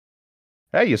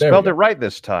Hey, you spelled it right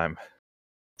this time.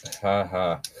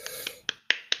 Haha.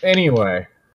 Anyway,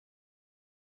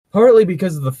 partly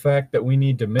because of the fact that we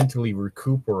need to mentally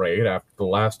recuperate after the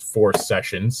last 4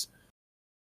 sessions,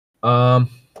 gonna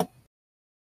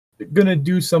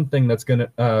do something that's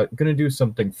gonna do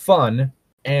something fun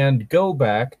and go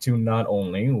back to not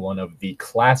only one of the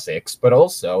classics, but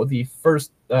also the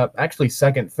first, actually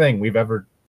second thing we've ever,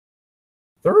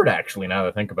 third actually, now that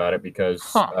I think about it, because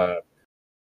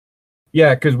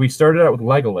because we started out with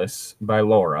Legolas by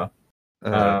Laura.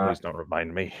 Please don't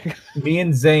remind me. Me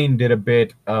and Zane did a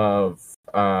bit of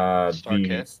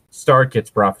the Starkit's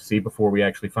Prophecy before we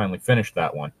actually finally finished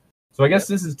that one. So I guess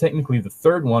this is technically the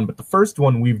third one, but the first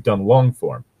one we've done long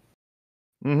form.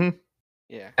 Mm-hmm.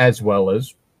 Yeah. As well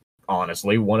as,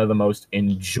 honestly, one of the most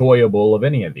enjoyable of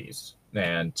any of these.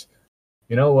 And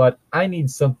you know what? I need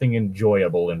something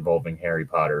enjoyable involving Harry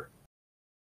Potter.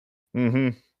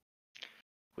 Mm-hmm.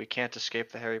 We can't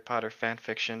escape the Harry Potter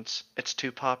fanfictions. It's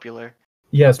too popular.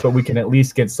 Yes, but we can at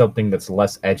least get something that's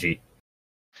less edgy.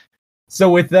 So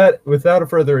with that, without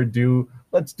further ado,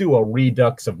 let's do a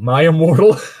redux of My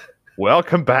Immortal.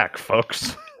 Welcome back,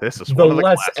 folks. This is the one of the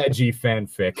less classics. edgy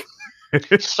fanfic.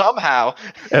 Somehow.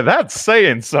 And that's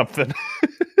saying something.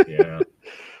 Yeah.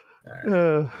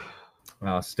 Right.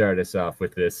 I'll start us off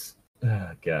with this.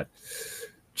 Oh, God.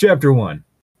 Chapter 1.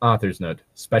 Author's note.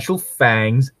 Special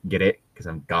fangs. Get it? Because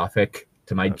I'm gothic.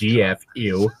 To my GF.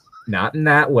 Ew. Not in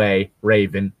that way.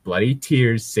 Raven. Bloody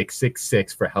tears.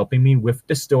 666 for helping me with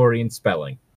the story and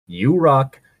spelling. You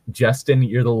rock. Justin,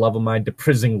 you're the love of my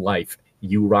depressing life.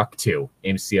 You rock too.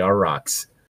 MCR rocks.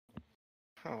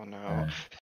 Oh, no.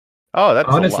 That's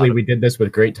honestly, we did this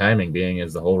with great timing, being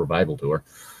as the whole revival tour.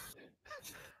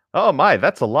 Oh my,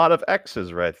 that's a lot of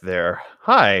X's right there.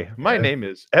 Hi, my name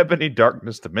is Ebony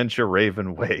Darkness Dementia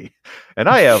Raven Way, and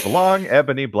I have long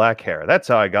ebony black hair. That's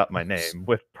how I got my name,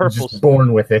 with purple... Just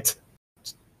born with it.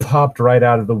 Just popped right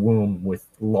out of the womb with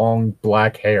long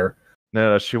black hair.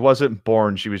 No, she wasn't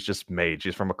born, she was just made.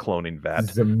 She's from a cloning vat.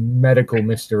 It's a medical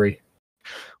mystery.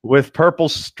 With purple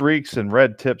streaks and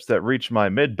red tips that reach my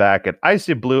mid-back and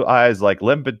icy blue eyes like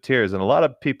limpid tears, and a lot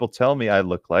of people tell me I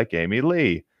look like Amy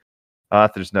Lee.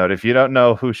 Author's note, if you don't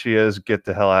know who she is, get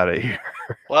the hell out of here.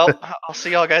 Well, I'll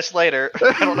see y'all guys later.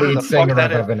 I don't know what the fuck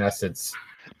that is. Evanescence.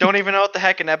 Don't even know what the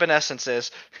heck an Evanescence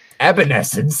is.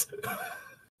 Evanescence?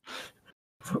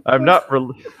 I'm not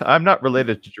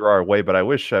related to Gerard Way, but I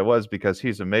wish I was, because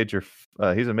he's a major fucking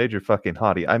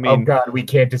hottie. I mean, oh god, we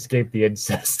can't escape the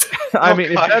incest.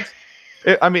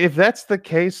 if that's the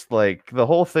case, like, the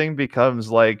whole thing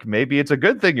becomes like, maybe it's a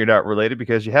good thing you're not related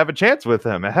because you have a chance with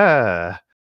him.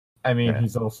 I mean,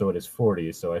 he's also in his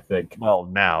 40s, so I think... Well,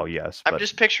 now, yes. I'm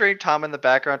just picturing Tom in the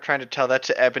background trying to tell that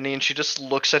to Ebony, and she just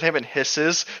looks at him and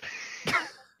hisses.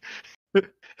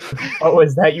 Oh,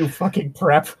 is that you fucking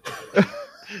prep?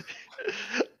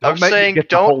 I'm saying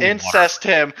don't incest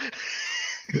him.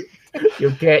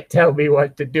 You can't tell me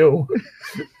what to do.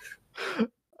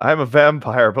 I'm a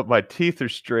vampire, but my teeth are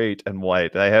straight and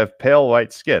white. I have pale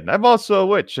white skin. I'm also a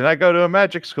witch, and I go to a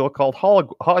magic school called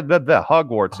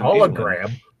Hogwarts.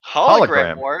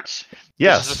 Hologram warts?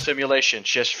 Yes. This is a simulation.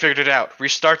 She has figured it out.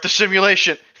 Restart the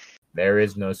simulation. There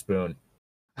is no spoon.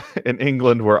 In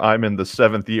England, where I'm in the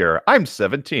 7th year, I'm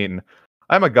 17.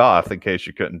 I'm a goth, in case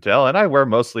you couldn't tell, and I wear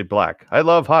mostly black. I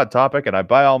love Hot Topic, and I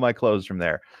buy all my clothes from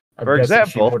there. For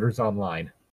example, she orders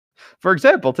online. For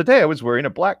example, today I was wearing a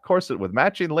black corset with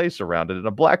matching lace around it and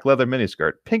a black leather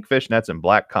miniskirt, pink fishnets, and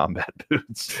black combat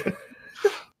boots.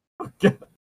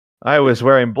 I was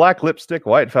wearing black lipstick,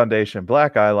 white foundation,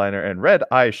 black eyeliner, and red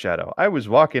eyeshadow. I was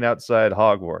walking outside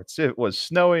Hogwarts. It was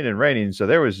snowing and raining, so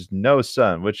there was no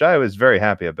sun, which I was very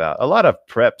happy about. A lot of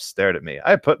preps stared at me.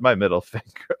 I put up my middle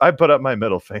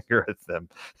finger at them.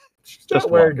 She's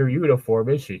not wearing her uniform,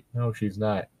 is she? No, she's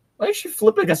not. Why is she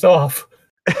flipping us off?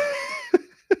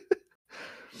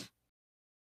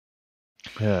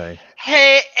 Hey,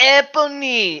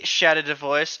 Ebony! Shouted a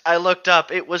voice. I looked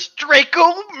up. It was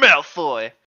Draco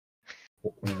Malfoy.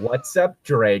 What's up,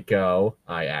 Draco?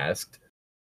 I asked.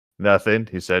 Nothing,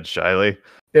 he said shyly.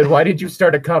 Then why did you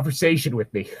start a conversation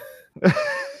with me?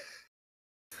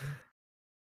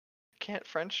 Can't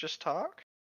French just talk?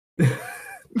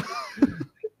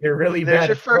 You're really There's bad.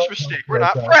 Your first mistake. We're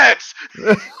not friends!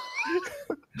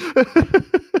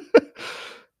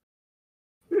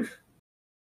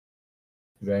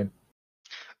 Zane?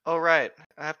 Oh, right.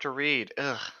 I have to read.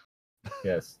 Ugh.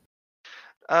 Yes.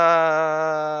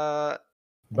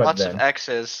 Lots of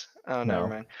X's. Oh, never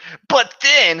mind. But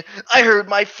then, I heard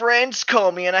my friends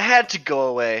call me and I had to go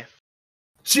away.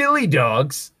 Chili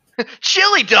dogs?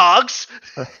 Chili dogs?!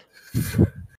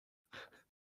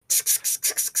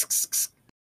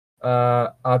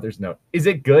 Author's note. Is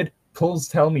it good? Pulls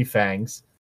tell me fangs.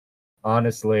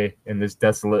 Honestly, in this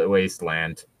desolate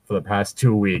wasteland for the past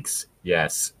 2 weeks,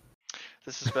 yes.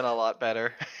 This has been a lot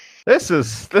better. This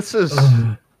is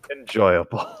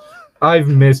enjoyable. I've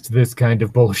missed this kind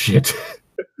of bullshit.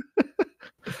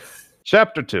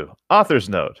 Chapter 2. Author's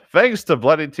note. Thanks to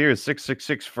Bloody Tears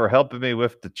 666 for helping me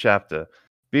with the chapter.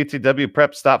 BTW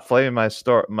prep, stop flaming my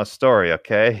story,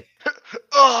 okay?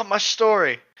 Oh, my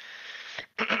story.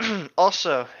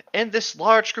 Also, in this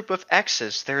large group of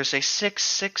X's, there is a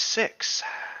 666.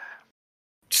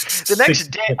 The next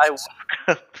day, I woke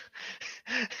up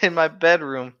in my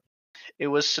bedroom. It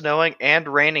was snowing and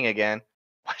raining again.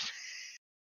 What?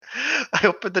 I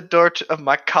opened the door of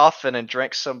my coffin and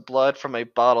drank some blood from a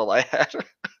bottle I had.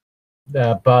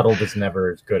 The bottle is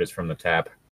never as good as from the tap.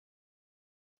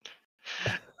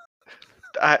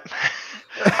 I'm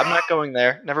not going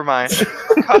there. Never mind.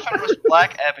 The coffin was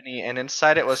black ebony, and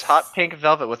inside it was hot pink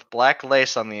velvet with black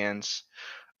lace on the ends.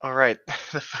 All right,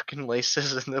 the fucking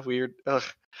laces and the weird. Ugh.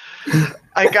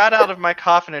 I got out of my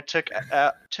coffin and took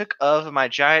of my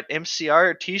giant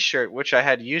MCR t-shirt, which I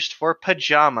had used for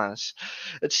pajamas.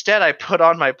 Instead, I put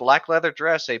on my black leather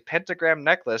dress, a pentagram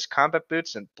necklace, combat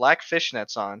boots, and black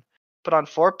fishnets on. Put on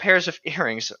 4 pairs of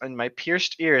earrings and my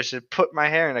pierced ears, and put my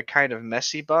hair in a kind of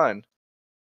messy bun.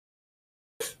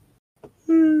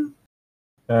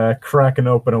 Cracking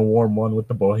open a warm one with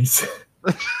the boys.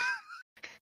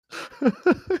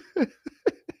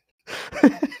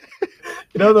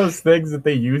 You know those things that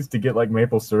they use to get like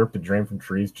maple syrup to drain from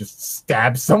trees? Just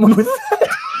stab someone with that.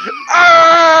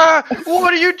 Ah!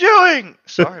 What are you doing?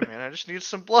 Sorry, man. I just need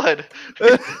some blood.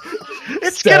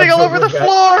 It's getting all over the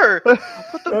floor.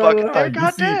 Put the bucket there.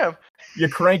 Goddamn. You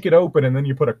crank it open and then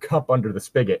you put a cup under the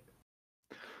spigot.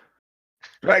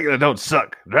 Dragula don't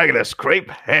suck. Dragula scrape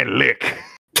and lick.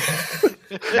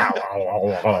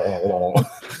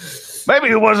 Maybe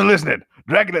he wasn't listening.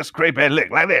 Dragula scrape and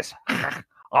lick like this.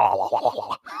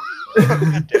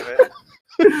 God damn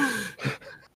it.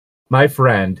 My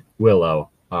friend, Willow,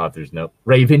 author's note.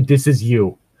 Raven, this is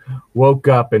you. Woke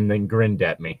up then and grinned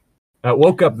at me.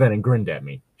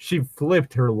 She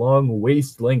flipped her long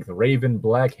waist-length raven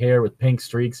black hair with pink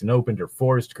streaks and opened her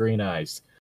forest green eyes.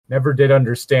 Never did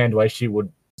understand why she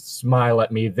would smile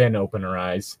at me, then open her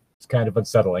eyes. It's kind of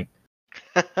unsettling.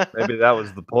 Maybe that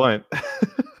was the point.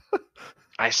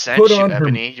 I sent you,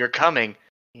 Ebony. You're coming.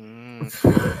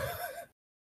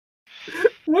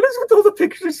 What is with all the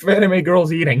pictures of anime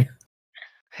girls eating?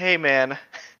 Hey, man.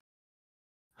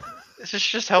 This is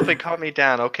just helping calm me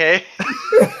down, okay?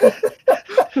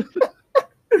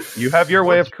 You have your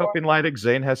way of cooking, Llytic.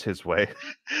 Zane has his way.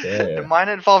 Yeah. And mine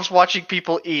involves watching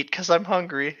people eat because I'm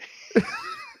hungry.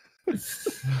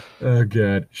 Oh,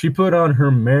 God. She put on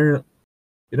her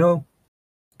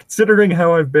considering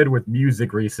how I've been with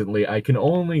music recently, I can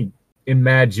only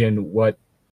imagine what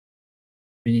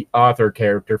the author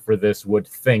character for this would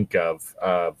think of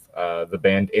the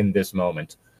band in this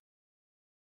moment.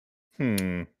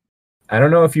 I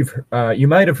don't know if you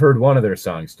might have heard one of their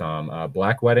songs, Tom.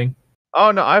 Black Wedding. Oh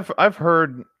no, I've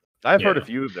heard a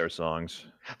few of their songs.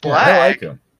 Black. Yeah, I like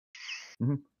them.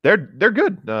 Mm-hmm. They're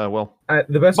good.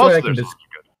 The best way I can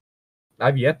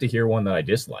I've yet to hear one that I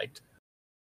disliked.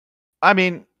 I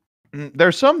mean,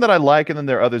 there's some that I like, and then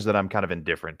there are others that I'm kind of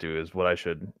indifferent to, is what I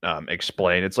should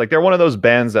explain. It's like they're one of those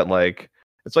bands that like,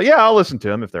 it's like, yeah, I'll listen to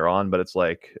them if they're on, but it's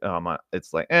like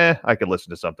I could listen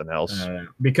to something else.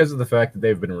 Because of the fact that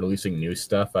they've been releasing new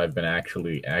stuff, I've been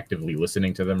actually actively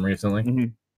listening to them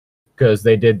recently. Because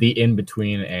they did the In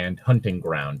Between and Hunting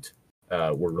Ground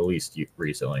were released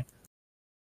recently.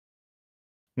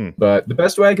 But the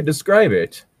best way I could describe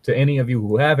it to any of you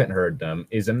who haven't heard them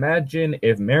is imagine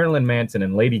if Marilyn Manson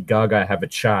and Lady Gaga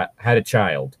had a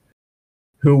child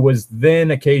who was then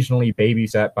occasionally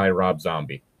babysat by Rob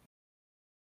Zombie.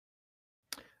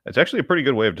 That's actually a pretty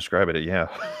good way of describing it, yeah.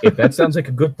 If that sounds like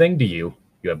a good thing to you,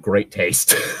 you have great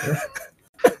taste.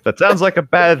 That sounds like a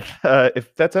bad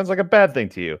if that sounds like a bad thing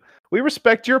to you, we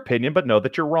respect your opinion but know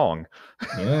that you're wrong.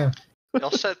 Yeah.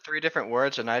 Y'all said 3 different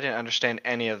words and I didn't understand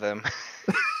any of them.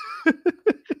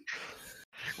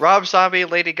 Rob Zombie,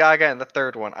 Lady Gaga, and the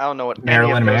third one. I don't know what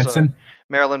Marilyn Manson.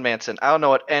 Marilyn Manson. I don't know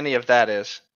what any of that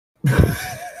is.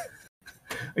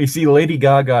 You see, Lady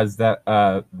Gaga is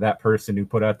that person who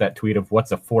put out that tweet of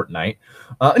 "What's a fortnight?"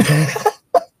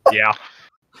 Yeah.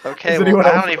 Okay, well,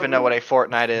 I don't even know what a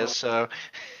fortnight is, so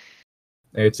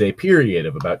it's a period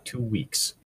of about 2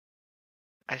 weeks.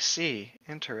 I see.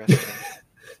 Interesting.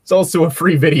 It's also a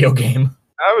free video game.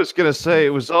 I was going to say, it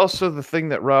was also the thing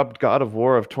that robbed God of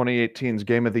War of 2018's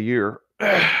Game of the Year.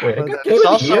 It's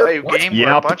also a game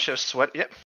where a bunch of sweat...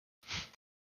 Yep.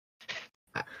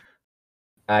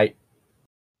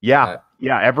 Yeah,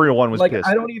 everyone was like, pissed.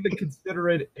 I don't even consider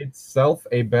it itself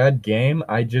a bad game.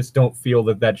 I just don't feel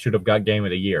that should have got Game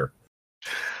of the Year.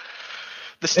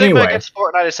 The stigma against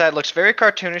Fortnite is that it looks very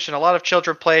cartoonish and a lot of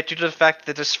children play it due to the fact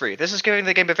that it is free. This is giving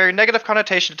the game a very negative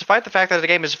connotation despite the fact that the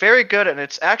game is very good and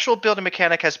its actual building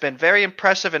mechanic has been very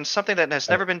impressive and something that has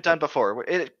never been done before.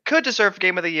 It could deserve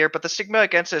Game of the Year, but the stigma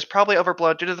against it is probably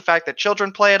overblown due to the fact that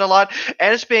children play it a lot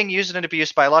and it's being used and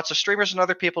abused by lots of streamers and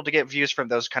other people to get views from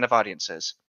those kind of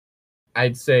audiences.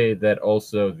 I'd say that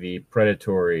also the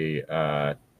predatory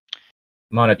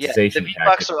monetization. Yeah, the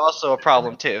V-Bucks are also a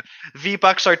problem too.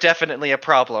 V-Bucks are definitely a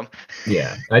problem.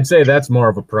 Yeah, I'd say that's more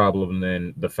of a problem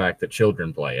than the fact that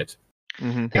children play it.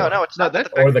 Mm-hmm. No, it's not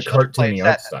that. Or the cartoony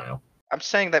art style. I'm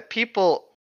saying that people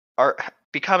are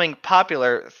becoming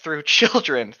popular through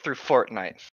children through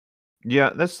Fortnite. Yeah,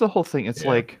 that's the whole thing. It's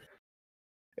like,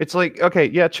 okay,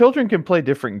 yeah, children can play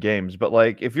different games, but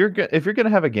like if you're gonna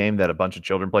have a game that a bunch of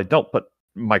children play, don't put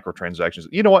microtransactions.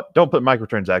 You know what? Don't put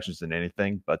microtransactions in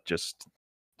anything, but just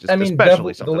I mean,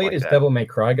 especially the latest Devil May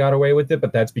Cry got away with it,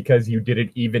 but that's because you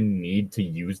didn't even need to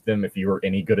use them if you were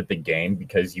any good at the game,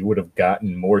 because you would have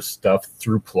gotten more stuff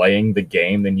through playing the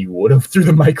game than you would have through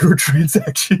the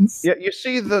microtransactions. Yeah, you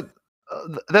see,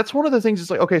 that's one of the things.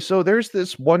 It's like, okay, so there's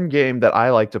this one game that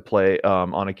I like to play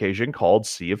on occasion called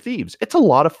Sea of Thieves. It's a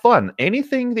lot of fun.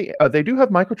 Anything they do have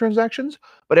microtransactions,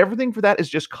 but everything for that is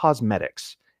just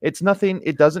cosmetics. It's nothing.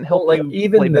 It doesn't help you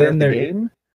even play better the game.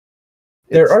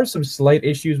 There are some slight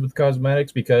issues with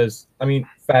cosmetics because, I mean,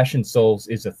 fashion souls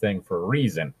is a thing for a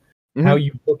reason. Mm-hmm. How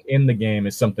you look in the game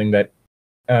is something that,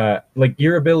 like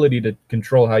your ability to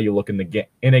control how you look in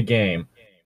a game,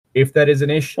 if that is an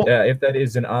issue, if that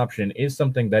is an option, is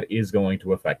something that is going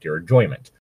to affect your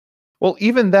enjoyment. Well,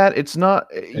 even that, it's not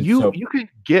you can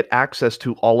get access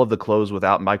to all of the clothes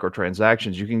without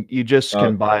microtransactions. You just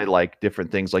can buy like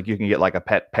different things, like you can get like a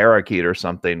pet parakeet or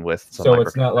something with some. So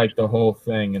it's not like the whole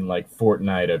thing in like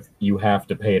Fortnite of you have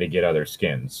to pay to get other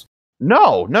skins.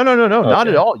 No, not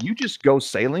at all. You just go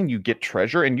sailing, you get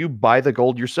treasure, and you buy the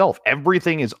gold yourself.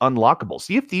 Everything is unlockable.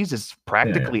 Sea of Thieves is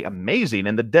practically amazing,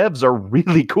 and the devs are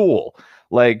really cool.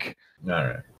 Like, all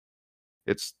right.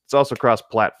 It's also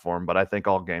cross-platform, but I think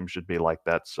all games should be like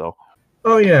that. So,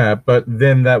 oh yeah, but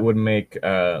then that would make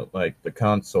like the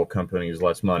console companies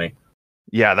less money.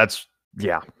 Yeah,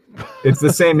 It's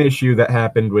the same issue that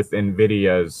happened with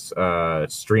Nvidia's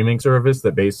streaming service.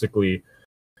 That basically,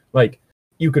 like,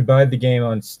 you could buy the game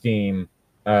on Steam,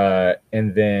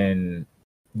 and then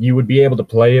you would be able to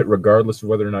play it regardless of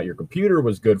whether or not your computer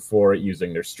was good for it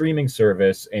using their streaming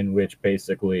service, in which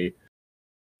basically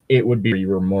it would be you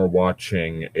were more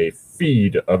watching a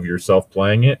feed of yourself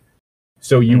playing it.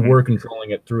 So you were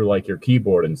controlling it through like your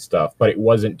keyboard and stuff, but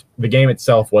the game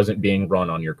itself wasn't being run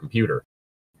on your computer.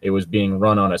 It was being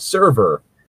run on a server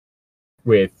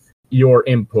with your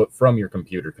input from your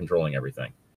computer controlling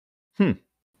everything.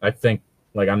 I think,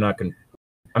 like, I'm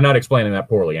not explaining that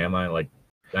poorly, am I? Like,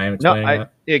 I am explaining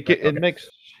that?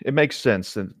 It makes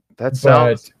sense, and that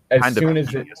sounds as soon as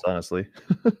genius, honestly.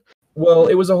 Well,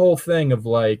 it was a whole thing of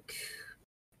like,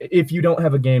 if you don't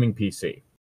have a gaming PC,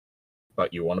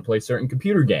 but you want to play certain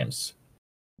computer games,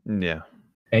 yeah,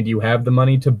 and you have the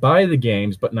money to buy the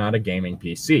games, but not a gaming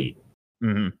PC.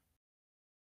 Mm-hmm.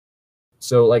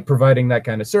 So, like, providing that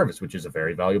kind of service, which is a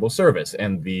very valuable service,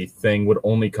 and the thing would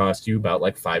only cost you about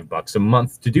like $5 a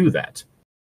month to do that.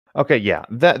 Okay, yeah,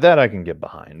 that I can get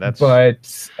behind.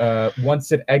 But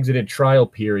once it exited trial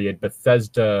period,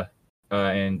 Bethesda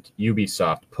and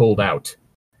Ubisoft pulled out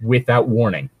without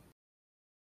warning.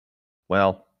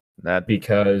 Well,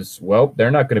 because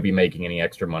they're not going to be making any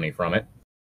extra money from it.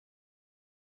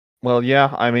 Well,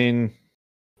 yeah, I mean,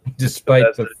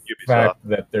 despite the fact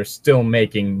that they're still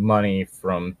making money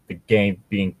from the game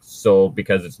being sold,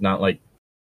 because it's not like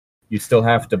you still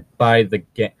have to buy the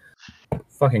game.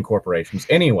 Fucking corporations.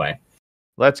 Anyway,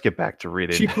 let's get back to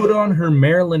reading. She put on her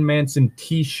Marilyn Manson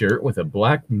T-shirt with a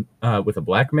black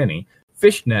mini,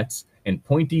 fishnets, and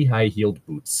pointy high-heeled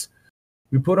boots.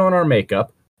 We put on our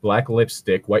makeup, black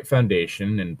lipstick, white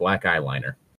foundation, and black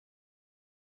eyeliner.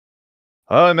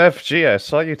 MFG, I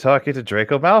saw you talking to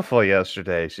Draco Malfoy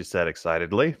yesterday, she said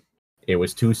excitedly. It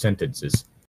was 2 sentences.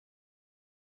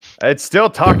 It's still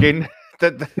talking.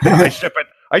 I ship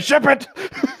it!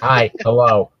 Hi,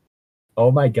 hello. Oh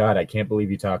my god, I can't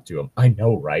believe you talked to him. I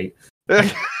know, right?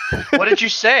 What did you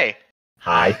say?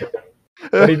 Hi.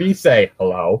 What did he say?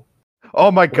 Hello. Oh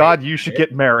my god, you should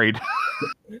get married.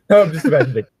 No, I'm just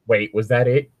imagining. Wait, was that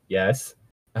it? Yes.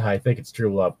 I think it's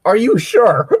true love. Are you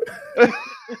sure?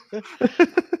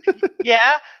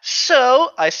 Yeah, so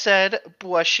I said,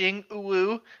 blushing,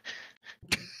 woo.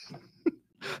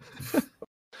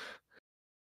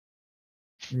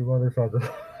 You motherfucker.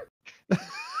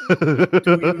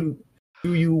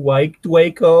 Do you like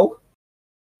Dwaco?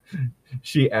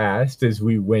 She asked as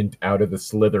we went out of the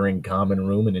slithering common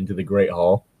room and into the Great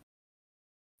Hall.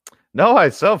 No, I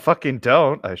so fucking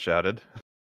don't, I shouted.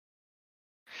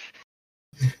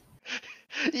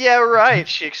 Yeah, right,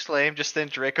 she exclaimed. Just then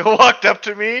Draco walked up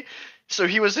to me. So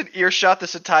he was in earshot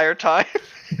this entire time.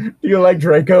 Do you like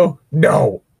Draco?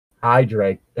 No. Hi,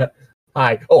 Drake.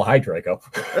 Hi. Oh, hi, Draco.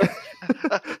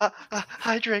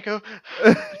 Hi, Draco.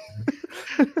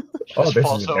 Oh, Just this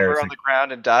falls is over embarrassing. on the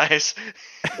ground and dies.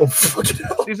 Oh, fucking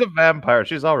hell. She's a vampire.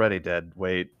 She's already dead.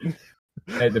 Wait.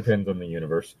 It depends on the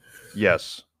universe.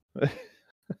 Yes.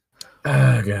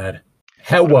 Oh, God.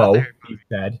 Hello, What other he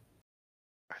said.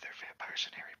 Are there vampires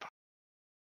in Harry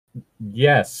Potter?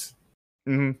 Yes.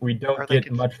 Mm-hmm. We don't Are they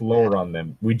get much lore on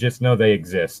them. We just know they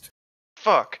exist.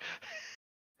 Fuck.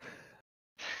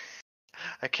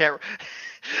 I can't.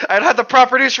 I don't have the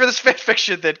proper news for this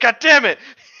fanfiction then. God damn it!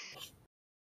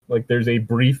 Like, there's a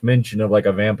brief mention of, like,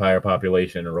 a vampire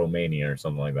population in Romania or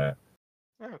something like that.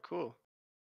 Oh, cool.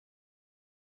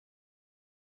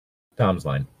 Tom's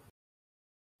line.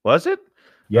 Was it?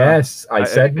 Yes, I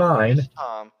said mine.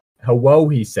 Hello,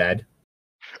 he said.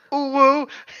 Ooh, woo.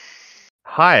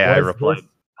 Hi, I Was replied. this-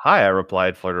 Hi, I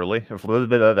replied flirtily. A little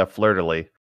bit of that flirtily.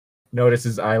 Notice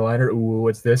his eyeliner. Ooh,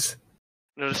 what's this?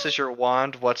 Notices your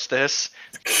wand. What's this?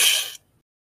 It's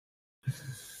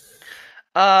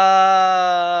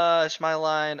my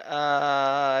line.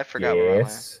 I forgot what my line.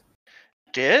 Yes.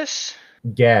 Dis?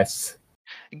 Guess.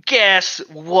 Guess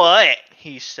what?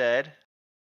 He said.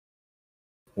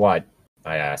 What?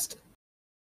 I asked.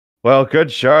 Well,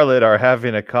 good Charlotte are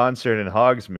having a concert in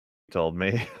Hogsmeade, he told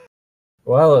me.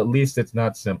 Well, at least it's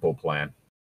not Simple Plan.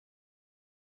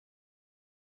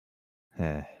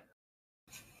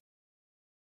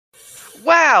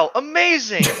 Wow,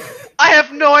 amazing! I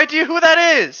have no idea who that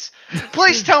is!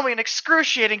 Please tell me in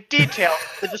excruciating detail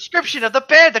the description of the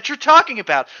band that you're talking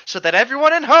about, so that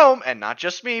everyone at home, and not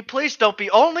just me, please don't be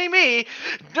only me,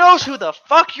 knows who the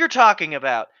fuck you're talking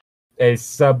about. A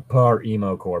subpar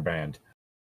emo core band.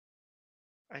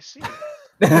 I see.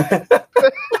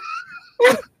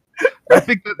 I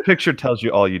think that picture tells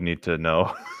you all you need to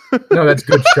know. No, that's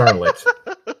Good Charlotte.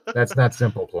 That's not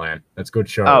Simple Plan. That's Good Oh,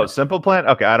 Charlotte. Simple Plan?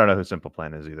 Okay, I don't know who Simple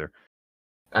Plan is either.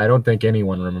 I don't think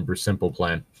anyone remembers Simple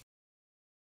Plan.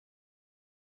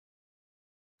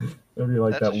 It'll be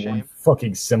like That's that a one shame.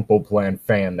 fucking Simple Plan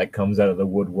fan that comes out of the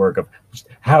woodwork of,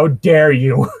 how dare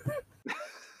you?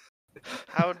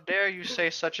 How dare you say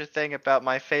such a thing about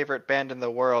my favorite band in the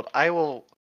world?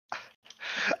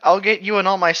 I'll get you and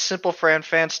all my Simple Fran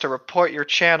fans to report your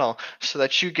channel so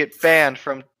that you get banned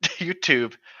from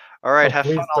YouTube. Alright, Oh, have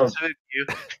please fun, all don't. two of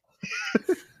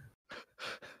you.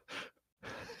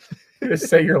 Just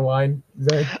say your line,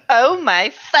 Zay. Oh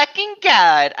my fucking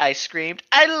god, I screamed.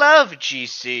 I love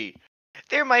GC.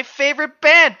 They're my favorite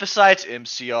band besides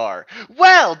MCR.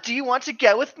 Well, do you want to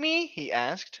get with me? He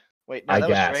asked. Wait, no, I that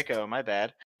gasped. was Draco, my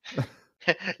bad.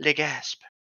 Le gasp.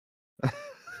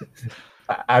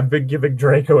 I've been giving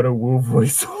Draco a woo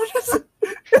voice.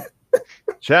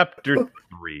 Chapter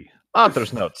 3.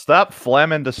 Author's note. Stop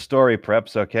flamming the story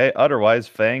preps, okay? Otherwise,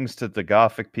 fangs to the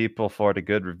gothic people for the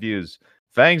good reviews.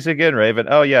 Fangs again, Raven.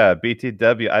 Oh yeah,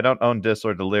 BTW. I don't own this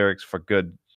or the lyrics for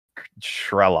good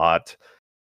Shrelot.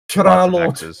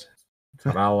 Tralot.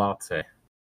 Tralate.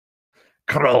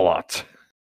 Kralot.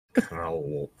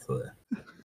 Tralot.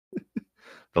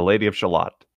 The Lady of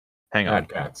Shalott. Hang on.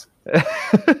 Cats.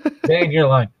 Say your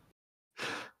line.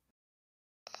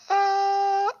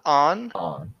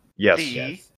 On Yes.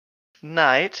 the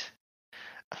night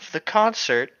of the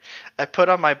concert, I put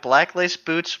on my black lace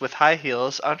boots with high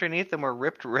heels. Underneath them were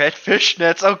ripped red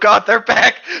fishnets. Oh god, they're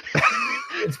back!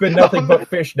 It's been nothing but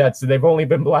fishnets, and they've only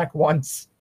been black once.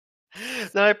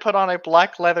 Then I put on a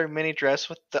black leather mini dress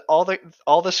with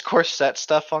all this corset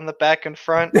stuff on the back and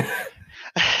front.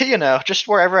 You know, just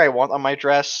wherever I want on my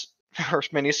dress or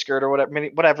mini skirt or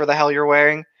whatever the hell you're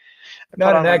wearing.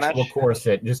 Not an actual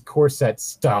corset, just corset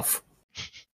stuff.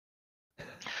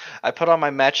 I put on my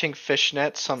matching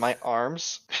fishnets on my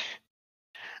arms.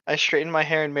 I straightened my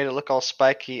hair and made it look all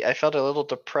spiky. I felt a little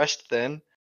depressed then,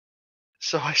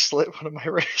 so I slit one of my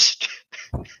wrists.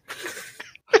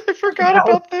 I forgot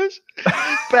about this.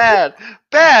 Bad.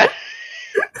 I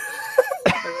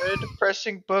read a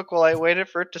depressing book while I waited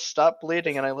for it to stop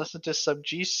bleeding, and I listened to some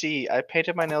GC. I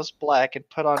painted my nails black and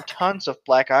put on tons of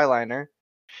black eyeliner.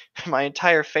 My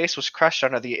entire face was crushed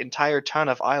under the entire ton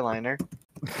of eyeliner.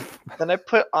 Then I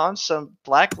put on some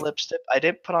black lipstick. I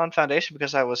didn't put on foundation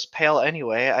because I was pale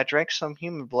anyway. I drank some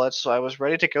human blood, so I was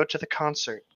ready to go to the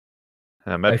concert.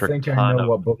 A I metric think I ton know of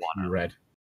what book guano. you read.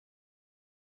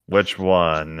 Which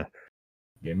one?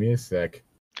 Give me a sec.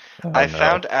 Oh, I no.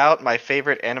 found out my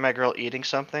favorite anime girl eating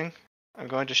something. I'm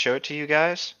going to show it to you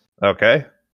guys. Okay.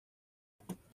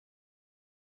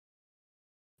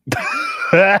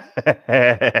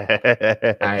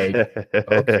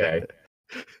 Okay.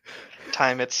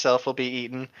 Time itself will be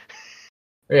eaten.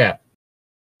 Yeah.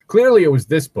 Clearly it was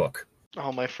this book.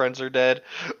 All my friends are dead.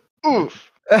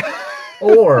 Oof.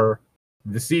 Or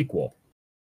the sequel.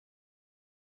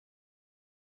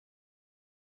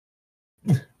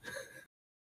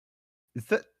 Is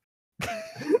that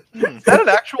is that an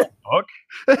actual book?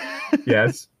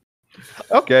 Yes.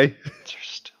 Okay.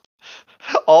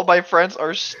 All my friends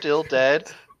are still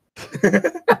dead.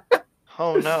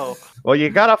 Oh no. Well, you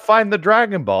gotta find the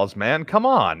Dragon Balls, man. Come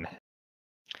on.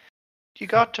 You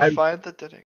got to find the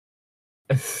dead.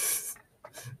 It's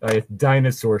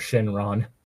Dinosaur Shenron.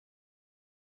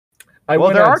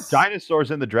 Well, there are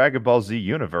dinosaurs in the Dragon Ball Z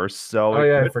universe, so Oh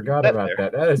yeah, I forgot about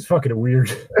that. That is fucking weird.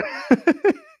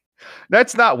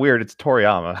 That's not weird. It's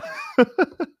Toriyama.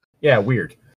 Yeah,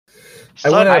 weird.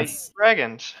 Dragons.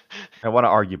 I want to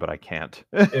argue, but I can't.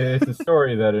 It's a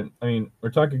story that we're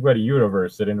talking about a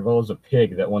universe that involves a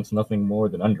pig that wants nothing more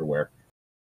than underwear.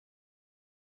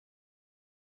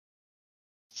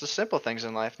 It's the simple things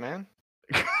in life, man.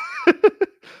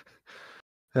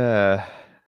 I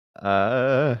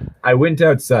went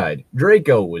outside.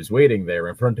 Draco was waiting there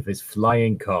in front of his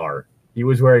flying car. He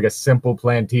was wearing a Simple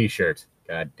Plan t-shirt.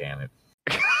 God damn it.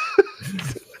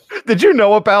 Did you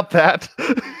know about that?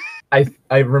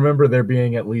 I remember there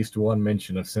being at least one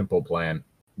mention of Simple Plan,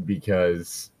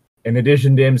 because in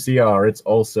addition to MCR, it's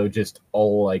also just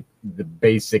all like the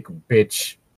basic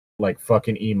bitch, like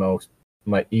fucking emo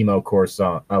core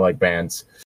song. I like bands.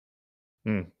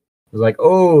 It was like,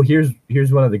 oh, here's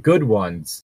one of the good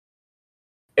ones,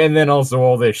 and then also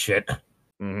all this shit.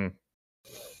 Mm-hmm.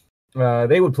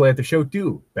 They would play at the show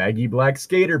too. Baggy black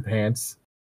skater pants.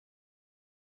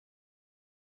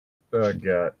 Oh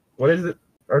god, what is it?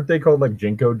 Aren't they called like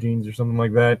Jinko jeans or something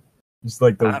like that? Just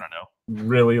like those. I don't know.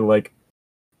 Really like,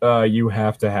 you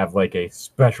have to have like a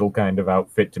special kind of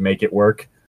outfit to make it work.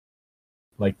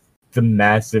 Like the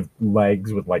massive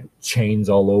legs with like chains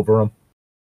all over them.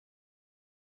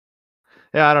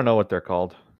 Yeah, I don't know what they're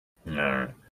called.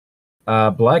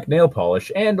 Black nail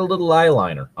polish and a little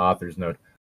eyeliner. Author's note.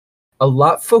 A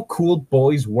lot for cool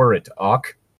boys were it,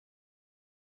 Ock.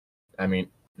 I mean,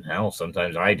 hell,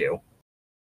 sometimes I do.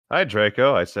 Hi,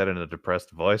 Draco, I said in a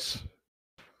depressed voice.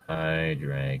 Hi,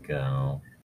 Draco.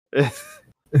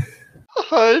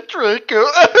 Hi, Draco.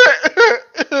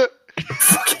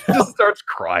 Just starts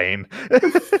crying.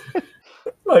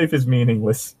 Life is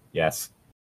meaningless. Yes.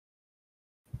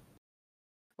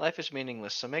 Life is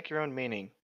meaningless, so make your own meaning.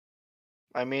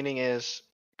 My meaning is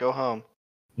go home.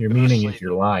 Your meaning is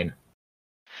your line.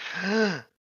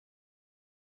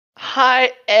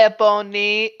 Hi,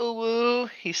 Ebony. Ooh,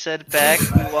 he said back.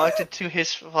 We walked into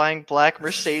his flying black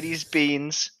Mercedes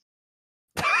Beans.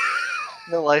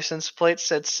 The license plate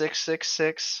said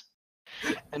 666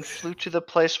 and flew to the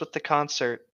place with the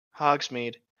concert,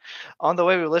 Hogsmeade. On the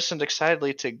way, we listened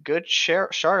excitedly to Good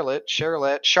Charlotte's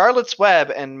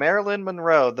Web, and Marilyn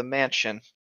Monroe, The Mansion.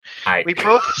 We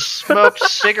both smoked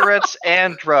cigarettes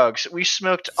and drugs. We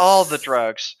smoked all the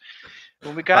drugs.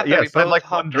 When we got there, yes, I'd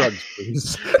like one drug,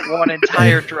 please. One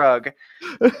entire drug.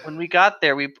 When we got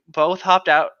there, we both hopped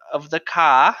out of the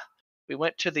car. We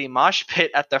went to the mosh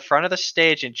pit at the front of the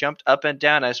stage and jumped up and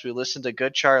down as we listened to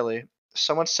Good Charlie.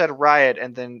 Someone said riot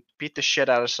and then beat the shit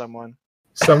out of someone.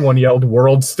 Someone yelled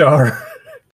World Star.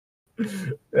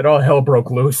 And all hell broke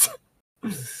loose.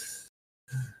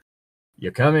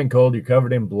 You come in cold, you're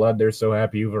covered in blood, they're so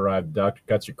happy you've arrived. The doctor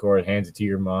cuts your cord, hands it to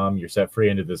your mom, you're set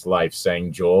free into this life,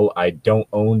 sang Joel. I don't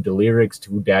own the lyrics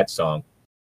to that song.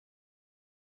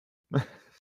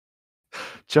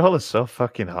 Joel is so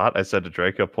fucking hot, I said to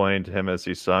Draco, pointing to him as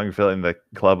he sung, filling the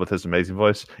club with his amazing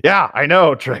voice. Yeah, I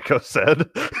know, Draco said.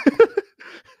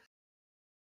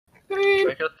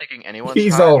 Draco thinking anyone's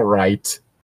He's hot? all right.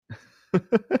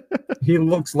 He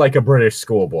looks like a British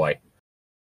schoolboy.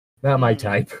 Not my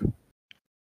type.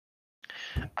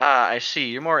 I see.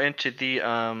 You're more into the,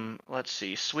 let's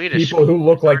see, Swedish people who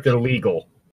look like they're legal.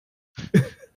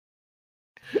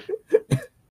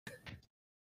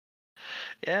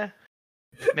 Yeah.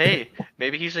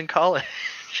 Maybe he's in college.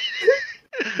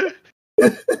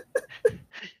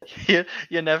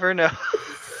 You never know.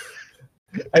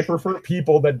 I prefer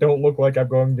people that don't look like I'm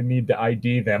going to need to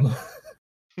ID them.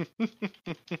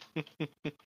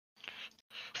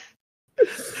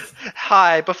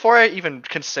 Hi, before I even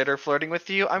consider flirting with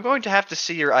you, I'm going to have to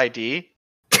see your ID.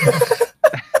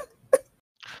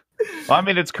 Well, I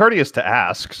mean, it's courteous to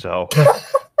ask, so.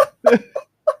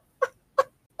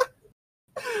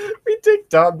 We take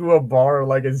Tom to a bar,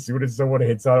 like, as soon as someone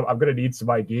hits on him, I'm gonna need some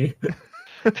ID.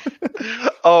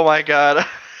 Oh my god.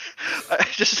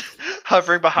 Just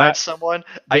hovering behind someone.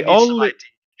 I need some ID.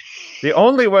 The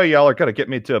only way y'all are gonna get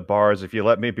me to a bar is if you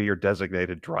let me be your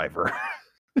designated driver.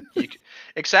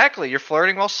 Exactly. You're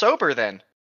flirting while sober then.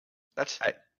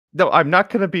 No, I'm not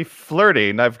gonna be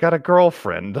flirting. I've got a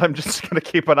girlfriend. I'm just gonna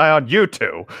keep an eye on you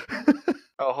two.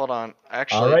 Oh, hold on.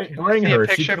 Actually, all right, bring her.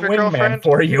 She can wingman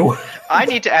for you. I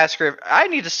need to ask her. I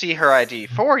need to see her ID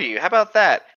for you. How about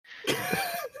that?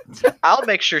 I'll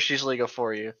make sure she's legal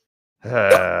for you.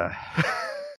 I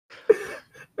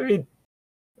mean,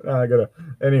 I gotta.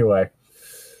 Anyway,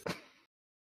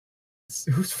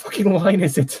 whose fucking line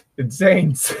is it? It's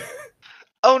Zane's.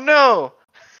 Oh no!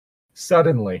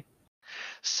 Suddenly,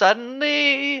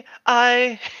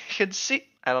 I can see.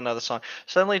 I don't know the song.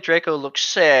 Suddenly, Draco looks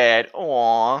sad.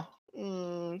 Aww.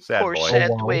 Sad Poor boy. sad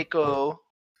Oh, wow. Draco.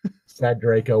 sad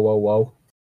Draco. Whoa, whoa.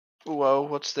 Whoa,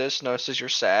 what's this? Notices you're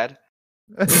sad.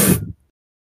 This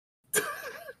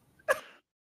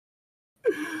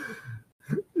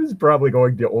is probably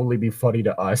going to only be funny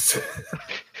to us.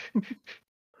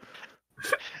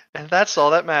 And that's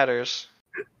all that matters.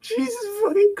 Jesus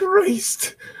fucking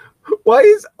Christ. Why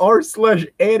is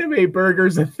r/anime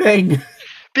burgers a thing?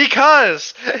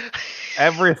 Because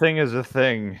Everything is a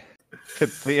thing.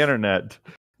 It's the internet.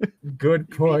 Good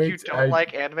point. you don't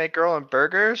like anime girl and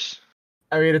burgers?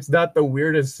 I mean, it's not the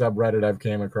weirdest subreddit I've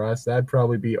came across. That'd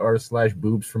probably be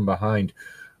r/boobs from behind.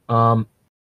 I've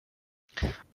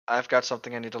got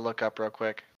something I need to look up real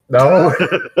quick. No.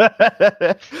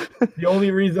 The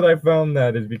only reason I found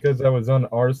that is because I was on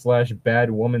r/bad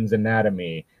woman's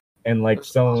anatomy, and like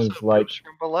There's someone also was like, boobs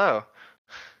from below.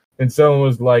 and someone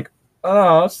was like,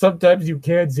 "Oh, sometimes you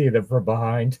can see them from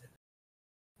behind."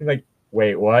 I'm like,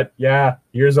 wait, what? Yeah,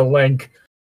 here's a link.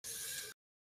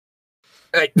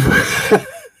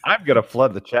 I'm gonna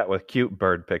flood the chat with cute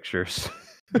bird pictures.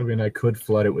 I mean, I could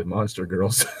flood it with monster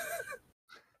girls.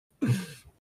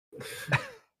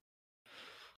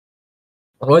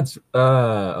 What's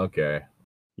okay.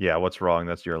 Yeah, what's wrong?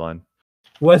 That's your line.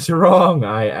 What's wrong?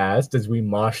 I asked as we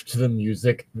moshed to the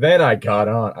music. Then I got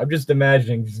on. I'm just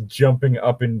imagining just jumping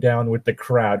up and down with the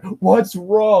crowd. What's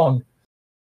wrong?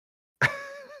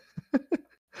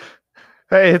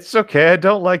 Hey, it's okay. I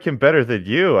don't like him better than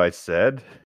you, I said.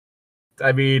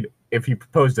 I mean, if he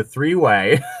proposed a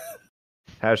three-way.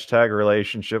 Hashtag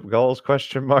relationship goals,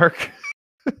 question mark.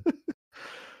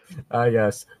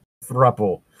 Yes.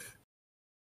 Thruple.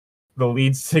 The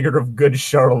lead singer of Good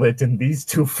Charlotte and these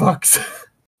two fucks.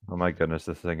 Oh my goodness,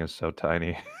 this thing is so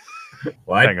tiny.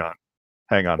 What? Hang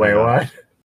on. Wait, what?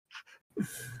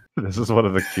 This is one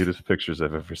of the cutest pictures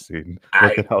I've ever seen.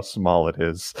 Look at how small it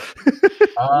is.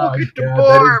 Oh, Look at the God,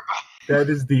 barb! that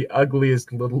is the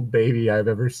ugliest little baby I've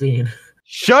ever seen.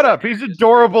 Shut up! He's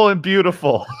adorable and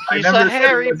beautiful. He's never a said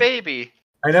hairy he was- baby.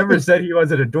 I never said he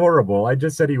wasn't adorable. I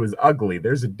just said he was ugly.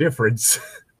 There's a difference.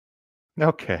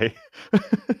 Okay.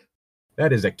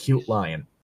 That is a cute lion.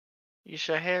 He's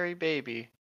a hairy baby.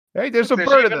 Hey, there's a There's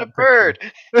bird in even that a bird.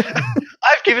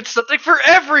 I've given something for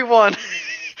everyone.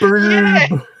 Yay!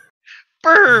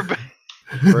 Burb.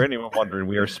 For anyone wondering,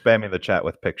 we are spamming the chat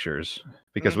with pictures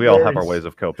because we all have our ways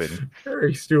of coping.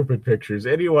 Very stupid pictures.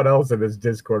 Anyone else in this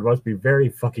Discord must be very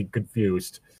fucking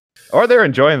confused. Or they're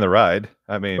enjoying the ride.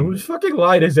 I mean, Whose fucking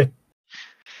line is it?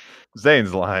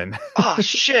 Zane's line. Oh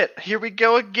shit! Here we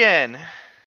go again.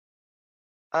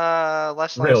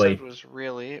 Last line Really? I said was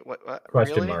really what?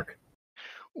 Question really? mark.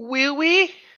 Will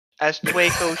we? Asked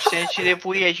Waco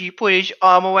sensitively as he put his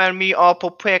arm around me, all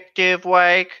protective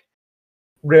like.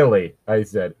 Really? I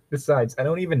said. Besides, I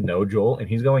don't even know Joel, and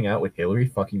he's going out with Hillary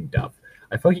fucking Duff.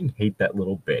 I fucking hate that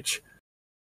little bitch.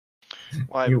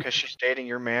 Why? Because she's dating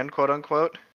your man, quote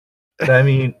unquote. I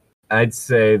mean, I'd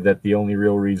say that the only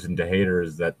real reason to hate her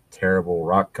is that terrible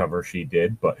rock cover she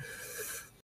did, but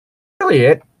really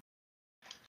it.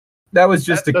 That was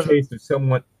just a case of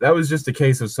someone. That was just a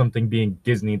case of something being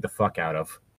Disneyed the fuck out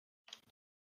of.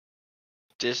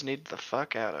 Disneyed the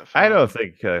fuck out of. I don't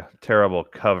think a terrible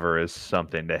cover is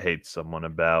something to hate someone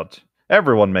about.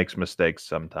 Everyone makes mistakes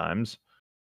sometimes.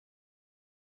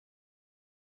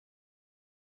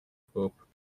 Oop.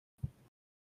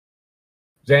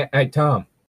 Hey, Tom.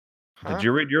 Huh? Did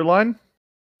you read your line?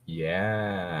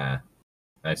 Yeah.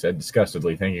 I said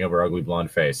disgustedly, thinking of her ugly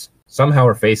blonde face. Somehow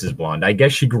her face is blonde. I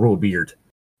guess she grew a beard.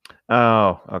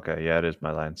 Oh, okay. Yeah, it is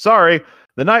my line. Sorry.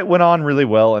 The night went on really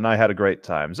well, and I had a great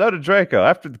time. So did Draco.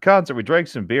 After the concert, we drank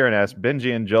some beer and asked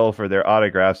Benji and Joel for their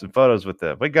autographs and photos with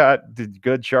them. We got the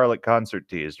good Charlotte concert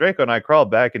tees. Draco and I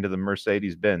crawled back into the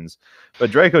Mercedes Benz,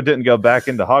 but Draco didn't go back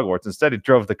into Hogwarts. Instead, he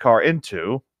drove the car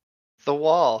into The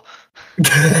wall.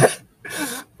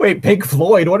 Wait, Pink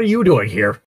Floyd, what are you doing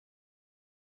here?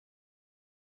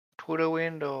 To the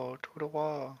window, to the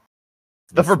wall.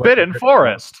 the Forbidden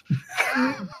Forest.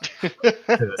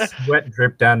 The sweat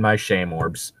dripped down my shame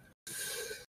orbs.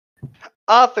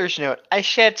 Author's note. I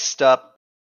shed stop.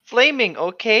 Flaming,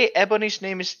 okay? Ebony's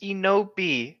name is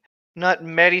Inobi, not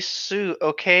Mary Sue,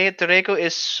 okay? Draco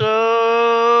is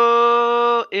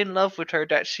so in love with her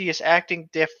that she is acting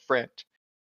different.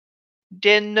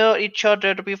 Didn't know each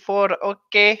other before,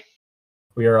 okay?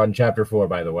 We are on chapter 4,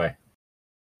 by the way.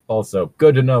 Also,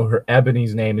 good to know her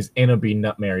Ebony's name is Inobi,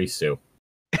 not Mary Sue.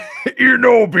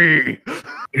 Inobi.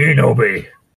 Inobi.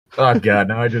 Oh god,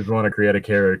 now I just want to create a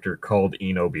character called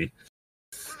Inobi.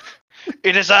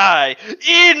 It is I,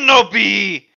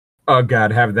 Inobi! Oh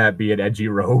god, have that be an edgy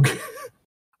rogue.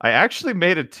 I actually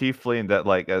made a tiefling that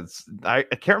I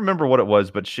can't remember what it was,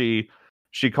 but she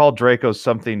called Draco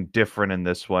something different in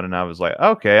this one, and I was like,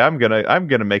 okay, I'm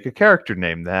gonna make a character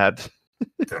name that.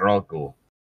 They're all cool.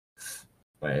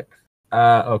 Wait.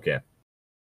 Okay.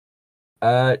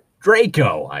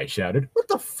 Draco, I shouted. What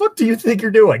the fuck do you think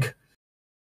you're doing?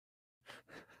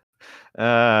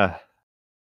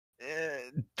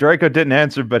 Draco didn't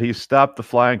answer, but he stopped the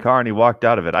flying car and he walked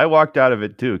out of it. I walked out of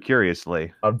it too,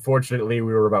 curiously. Unfortunately,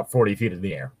 we were about 40 feet in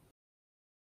the air.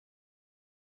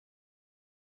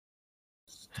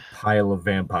 Just a pile of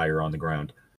vampire on the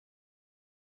ground.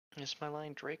 Is my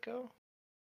line Draco?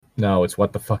 No, it's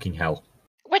what the fucking hell.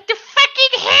 What the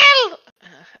fucking hell?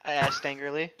 I asked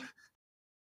angrily.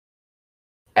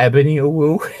 Ebony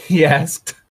Uwu, he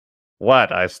asked.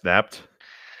 What? I snapped.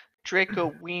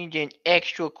 Draco leaned in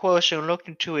extra close and looked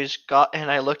into his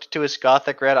I looked into his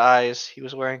gothic red eyes. He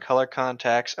was wearing color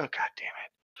contacts. Oh god damn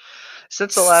it.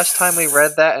 Since the last time we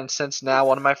read that, and since now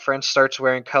one of my friends starts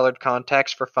wearing colored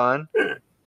contacts for fun,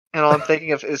 and all I'm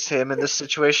thinking of is him in this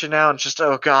situation now, and just,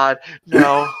 oh god,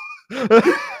 no.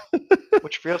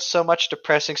 Which feels so much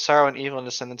depressing sorrow and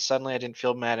evilness, and then suddenly I didn't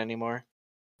feel mad anymore.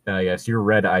 Yes, you're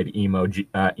red-eyed emo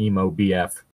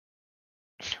BF.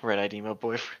 Red-eyed emo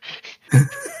boyfriend.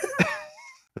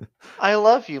 I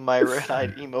love you, my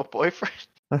red-eyed emo boyfriend.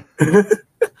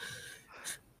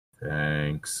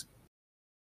 Thanks.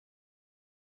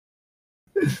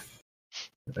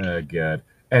 Oh god.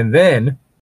 And then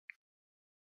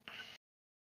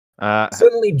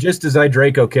suddenly, just as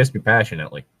Draco kissed me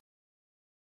passionately.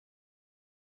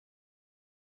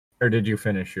 Or did you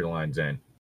finish your line, Zane?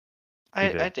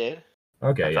 I did.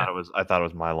 Okay, I thought it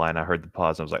was my line. I heard the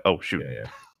pause and I was like, oh shoot. Yeah.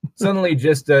 Suddenly,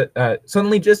 just as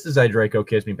Draco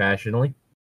kissed me passionately,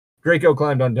 Draco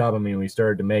climbed on top of me and we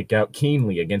started to make out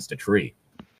keenly against a tree.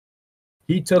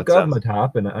 He took off my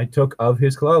top and I took of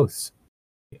his clothes.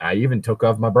 I even took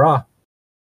off my bra.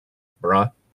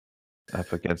 Bruh.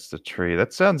 Up against a tree.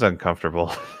 That sounds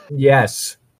uncomfortable.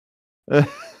 Yes.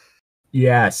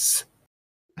 Yes.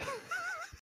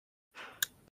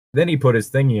 Then he put his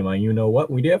thingy in my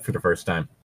you-know-what. We did it for the first time.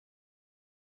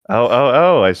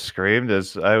 Oh, I screamed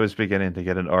as I was beginning to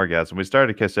get an orgasm. We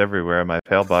started to kiss everywhere. My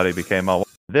pale body became all...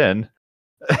 Then...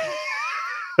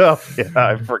 oh, yeah,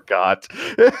 I forgot.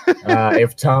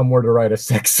 If Tom were to write a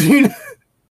sex scene...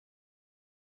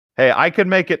 Hey, I could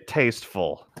make it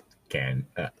tasteful.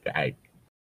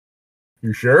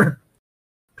 You sure?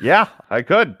 Yeah, I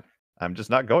could. I'm just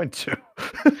not going to.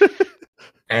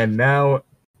 And now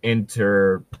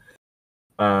enter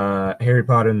Harry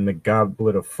Potter and the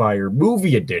Goblet of Fire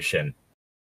movie edition.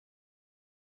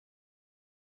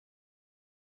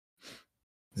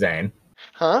 Zane.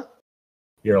 Huh?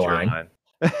 Your line.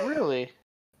 Really?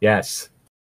 Yes.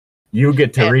 You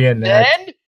get to reenact...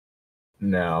 Then?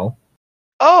 No.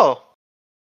 Oh!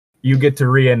 You get to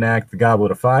reenact the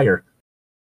Goblet of Fire.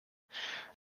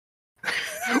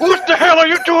 What the hell are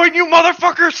you doing, you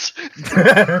motherfuckers?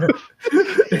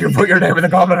 You can put your name in the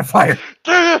Goblet of Fire.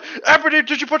 Ebony,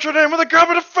 did you put your name in the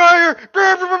Goblet of Fire?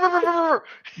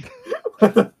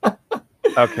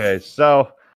 Okay,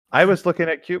 so I was looking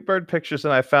at cute bird pictures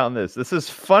and I found this. This is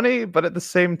funny, but at the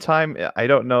same time, I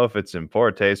don't know if it's in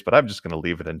poor taste, but I'm just going to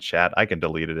leave it in chat. I can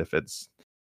delete it if it's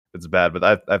bad,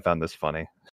 but I found this funny.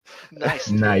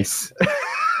 Nice.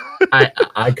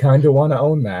 I kind of want to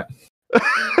own that.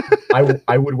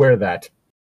 I would wear that.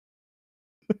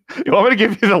 You want me to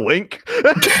give you the link?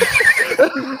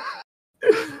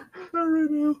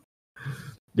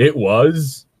 It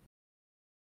was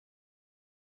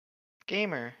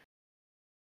Gamer.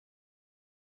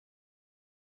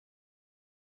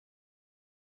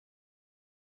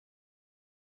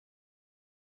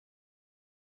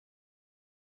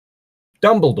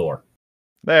 Dumbledore.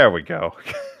 There we go.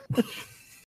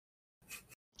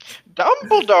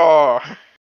 Dumbledore.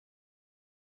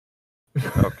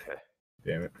 Okay.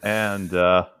 Damn it. And,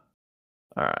 all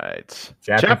right.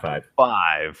 Chapter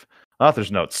 5.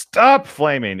 Author's note. Stop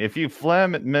flaming. If you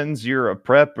flam, it means you're a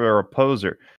prep or a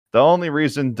poser. The only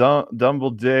reason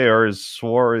Dumbledore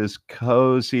swore is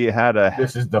cause he had a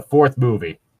This is the 4th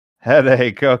movie.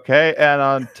 headache, okay? And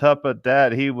on top of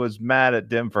that, he was mad at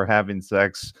Dim for having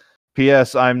sex.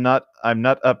 P.S. I'm not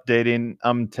updating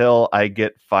until I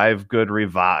get 5 good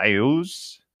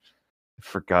reviews. I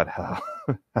forgot how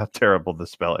terrible the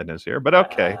spelling is here, but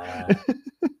okay.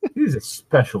 This is a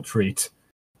special treat.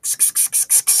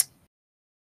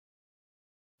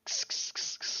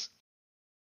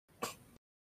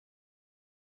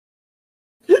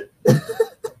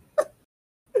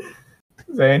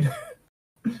 Zane,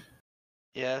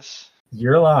 Yes.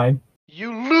 your line.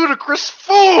 You ludicrous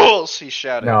fools! He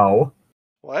shouted. No,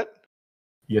 What?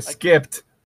 you skipped.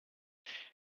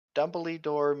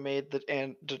 Dumbledore made the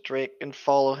Drake and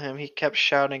follow him. He kept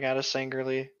shouting at us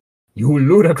angrily. You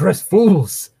ludicrous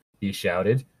fools! He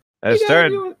shouted. I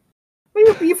started What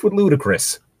your beef with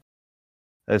Ludicrous?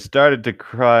 to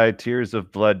cry tears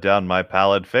of blood down my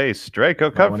pallid face.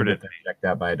 Draco comforted me. Checked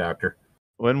out by a doctor.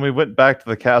 When we went back to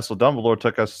the castle, Dumbledore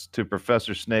took us to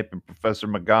Professor Snape and Professor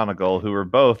McGonagall, who were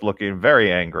both looking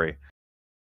very angry.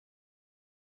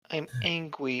 I'm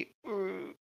angry.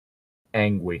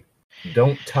 Angry.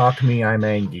 Don't talk me, I'm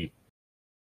angry.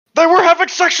 They were having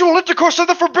sexual intercourse in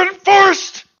the Forbidden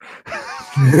Forest!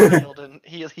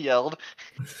 He yelled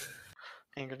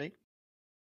angrily.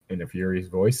 In a furious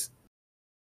voice.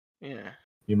 Yeah.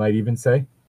 You might even say.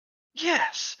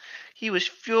 Yes, he was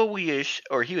furious,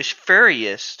 or he was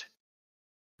furious.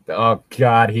 Oh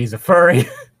god, he's a furry.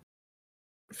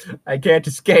 I can't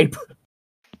escape.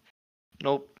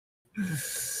 Nope.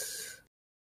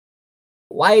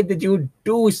 Why did you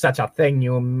do such a thing,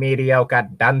 you mediocre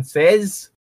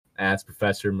dunces? Asked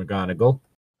Professor McGonagall.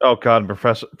 Oh god,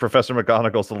 Professor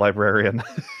McGonagall's the librarian.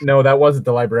 No, that wasn't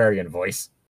the librarian voice.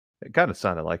 It kind of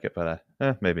sounded like it, but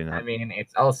maybe not. I mean,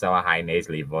 it's also a high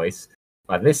nasally voice.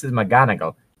 But this is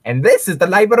McGonagall. And this is the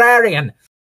librarian!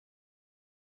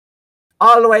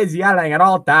 Always yelling at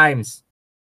all times.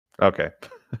 Okay.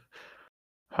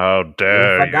 How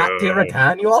dare You forgot to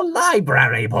return your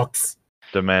library books.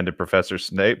 Demanded Professor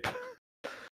Snape.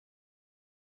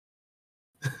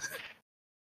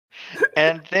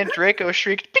 And then Draco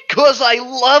shrieked, "Because I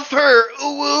love her!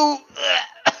 Ooh,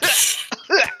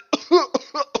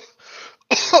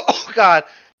 oh, God.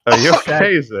 Are you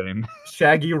okay, Zane?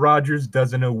 Shaggy Rogers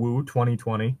doesn't know woo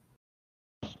 2020.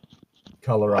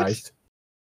 Colorized.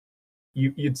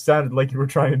 You sounded like you were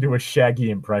trying to do a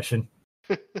Shaggy impression.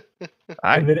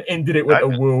 And then ended it with a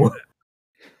woo.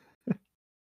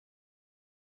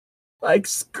 Like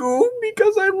Scoob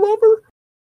because I love her.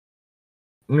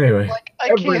 Anyway. Like, I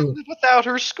can't live without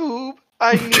her, Scoob.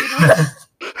 I need her.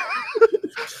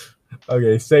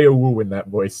 Okay, say a woo in that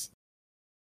voice.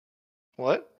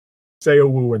 What? Say a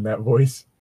woo in that voice.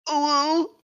 Ooh. I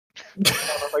don't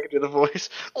know if I can do the voice.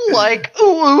 Like,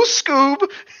 ooh, Scoob.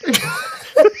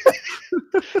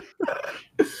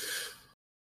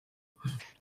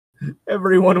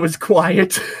 Everyone was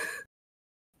quiet.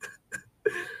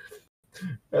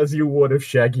 As you would if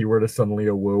Shaggy were to suddenly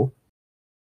a woo.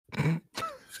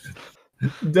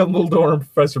 Dumbledore and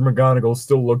Professor McGonagall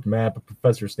still looked mad, but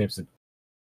Professor Snape said,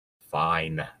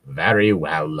 "Fine, very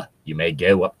well. You may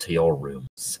go up to your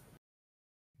rooms."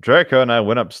 Draco and I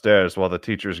went upstairs while the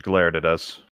teachers glared at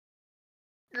us.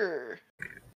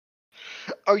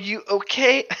 Are you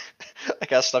okay? I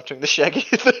gotta stop doing the Shaggy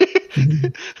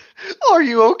thing. Are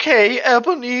you okay,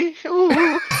 Ebony?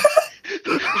 Ooh.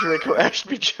 Draco asked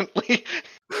me gently.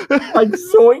 Like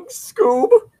Zoink Scoob.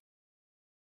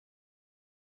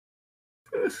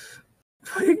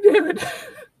 Fucking damn it.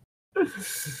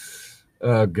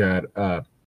 Oh god.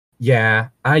 Yeah,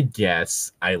 I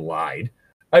guess I lied.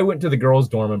 I went to the girls'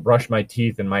 dorm and brushed my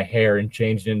teeth and my hair and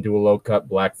changed into a low-cut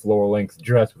black floor-length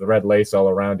dress with red lace all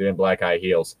around it and black high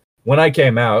heels. When I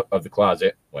came out of the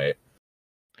closet,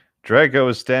 Draco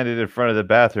was standing in front of the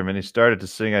bathroom and he started to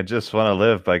sing "I Just Want to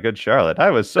Live" by Good Charlotte.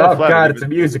 I was so flattered. Oh god, it's a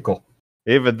musical.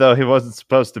 Even though he wasn't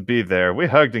supposed to be there. We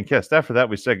hugged and kissed. After that,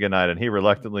 we said goodnight and he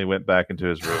reluctantly went back into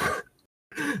his room.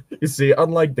 You see,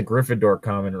 unlike the Gryffindor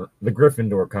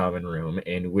common room,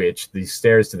 in which the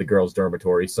stairs to the girls'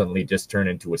 dormitory suddenly just turn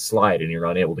into a slide and you're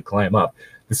unable to climb up,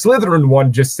 the Slytherin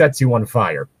one just sets you on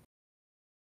fire.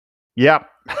 Yep.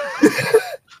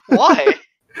 Why?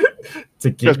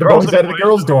 To keep the boys out of the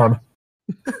girls' dorm.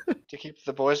 To keep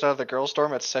the boys out of the girls'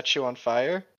 dorm, it sets you on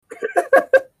fire?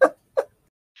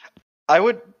 I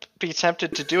would be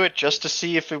tempted to do it just to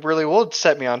see if it really would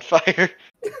set me on fire.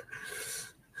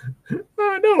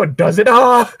 No, it doesn't.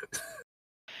 Ah!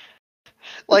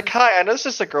 Like, hi, I know this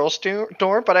is a girl's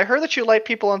dorm, but I heard that you light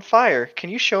people on fire. Can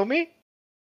you show me?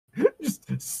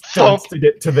 Just starts to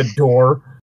get to the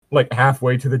door, like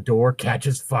halfway to the door,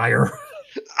 catches fire.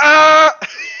 Ah!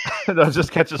 No,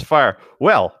 just catches fire.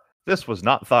 Well, this was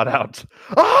not thought out.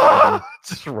 Ah!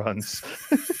 Just runs.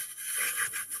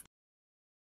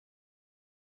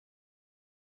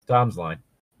 Tom's line.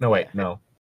 No, wait, no.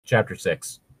 Chapter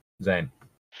 6. Zane.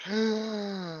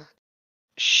 P.S.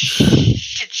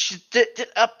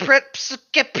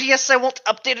 I won't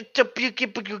update it to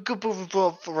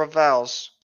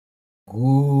revals.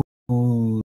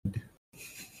 Good.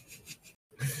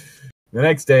 The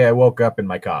next day, I woke up in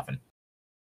my coffin.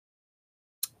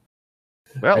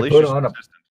 Well, at I least put you're on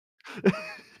consistent.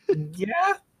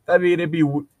 Yeah, I mean, it'd be...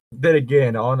 Then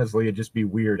again, honestly, it'd just be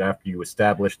weird after you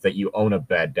establish that you own a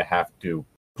bed to have to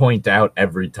point out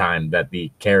every time that the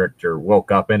character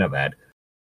woke up in a bed.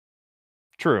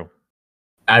 True.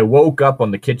 I woke up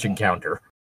on the kitchen counter.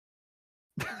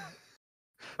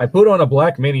 I put on a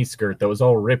black miniskirt that was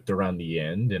all ripped around the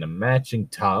end and a matching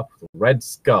top with red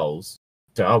skulls.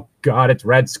 Oh god, it's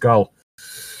Red Skull.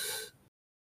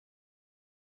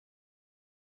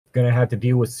 Gonna have to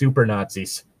deal with super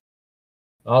Nazis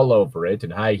all over it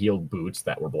and high-heeled boots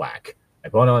that were black. I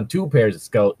put on 2 pairs of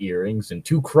skull earrings and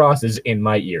 2 crosses in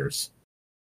my ears.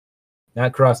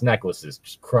 Not cross necklaces,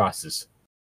 just crosses.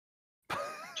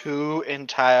 2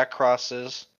 entire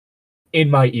crosses.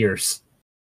 In my ears.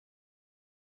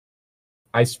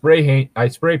 I spray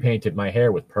painted my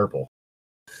hair with purple.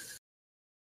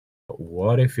 But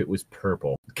what if it was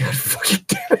purple? God fucking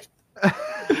damn it.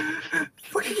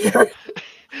 Fucking damn it.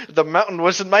 The mountain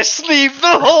was in my sleeve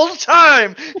the whole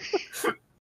time!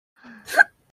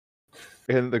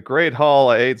 In the Great Hall,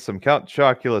 I ate some Count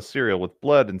Chocula cereal with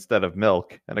blood instead of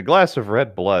milk, and a glass of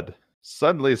red blood.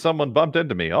 Suddenly, someone bumped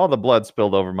into me. All the blood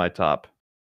spilled over my top.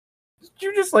 Did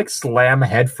you just, like, slam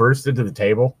headfirst into the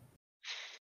table?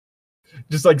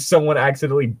 Just like someone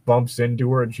accidentally bumps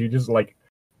into her and she just, like,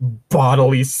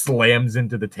 bodily slams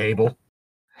into the table.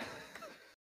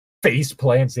 Face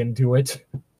plants into it.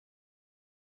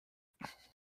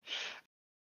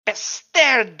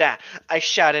 Bastarda! I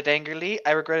shouted angrily.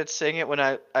 I regretted saying it when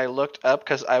I looked up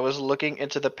because I was looking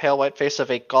into the pale white face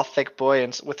of a gothic boy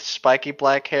with spiky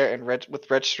black hair and red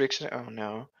streaks. Oh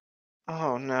no!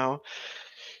 Oh no!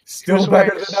 Still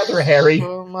better than other Harry.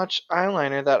 So much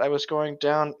eyeliner that was going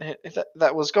down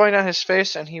his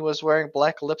face, and he was wearing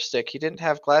black lipstick. He didn't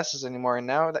have glasses anymore, and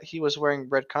now that he was wearing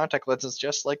red contact lenses,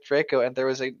 just like Draco, and there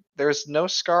was no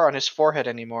scar on his forehead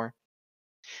anymore.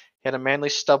 He had a manly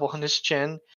stubble on his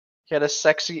chin. He had a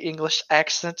sexy English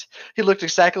accent. He looked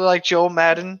exactly like Joe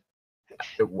Madden.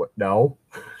 No.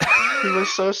 He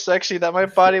was so sexy that my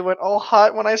body went all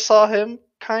hot when I saw him.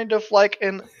 Kind of like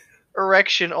an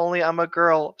erection, only I'm a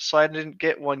girl, so I didn't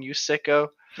get one, you sicko.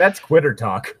 That's quitter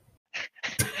talk.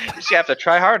 You just have to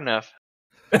try hard enough.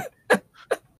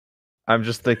 I'm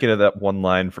just thinking of that one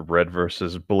line from Red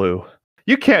versus Blue.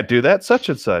 You can't do that, such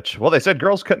and such. Well, they said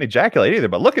girls couldn't ejaculate either,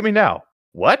 but look at me now.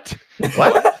 What?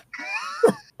 What?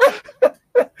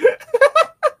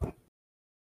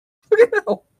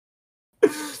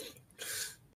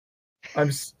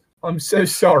 I'm so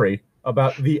sorry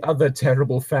about the other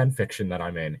terrible fanfiction that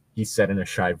I'm in, he said in a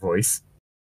shy voice.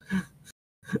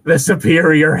 The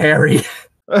superior Harry.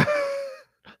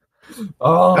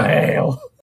 Oh, hail.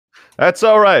 That's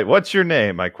all right. What's your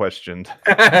name? I questioned.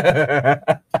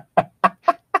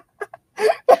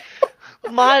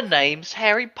 My name's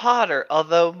Harry Potter,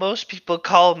 although most people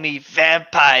call me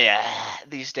Vampire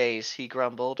these days, he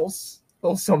grumbled.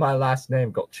 Also, my last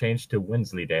name got changed to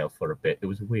Wensleydale for a bit. It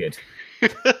was weird.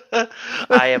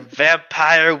 I am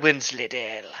Vampire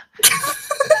Wensleydale.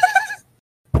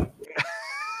 Vampire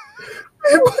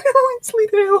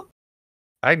Wensleydale.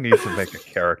 I need to make a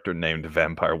character named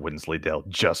Vampire Wensleydale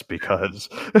just because.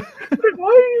 Why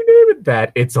are you naming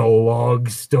that? It's a long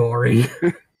story.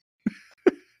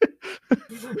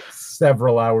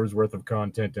 Several hours worth of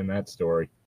content in that story.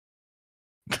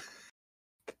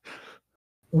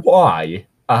 Why?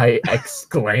 I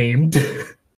exclaimed.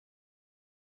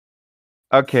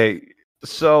 Okay,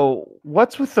 so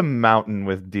what's with the mountain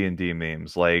with D&D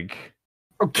memes? Like,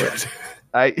 Okay.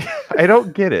 I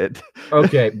don't get it.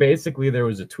 Okay, basically there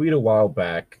was a tweet a while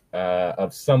back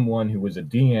of someone who was a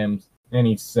DM, and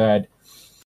he said,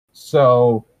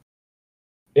 so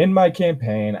in my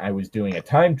campaign I was doing a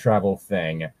time travel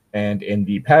thing And in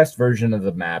the past version of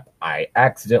the map, I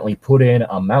accidentally put in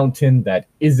a mountain that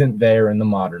isn't there in the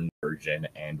modern version.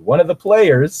 And one of the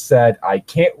players said, I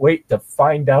can't wait to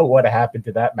find out what happened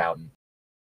to that mountain.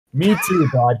 Me too,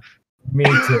 bud. Me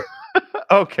too.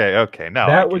 Okay. Now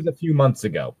that was a few months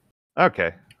ago.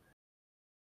 Okay.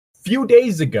 Few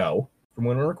days ago, from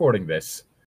when we're recording this,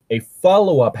 a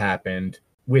follow-up happened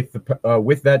with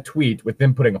that tweet, with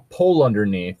them putting a poll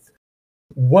underneath.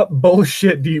 What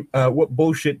bullshit do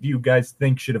you guys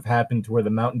think should have happened to where the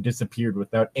mountain disappeared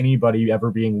without anybody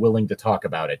ever being willing to talk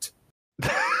about it?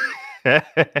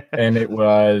 And it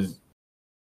was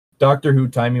Doctor Who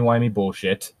timey-wimey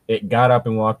bullshit. It got up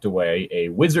and walked away. A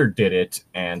wizard did it,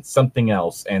 and something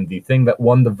else. And the thing that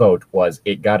won the vote was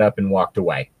it got up and walked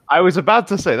away. I was about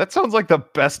to say, that sounds like the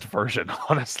best version,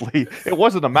 honestly. It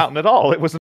wasn't a mountain at all. It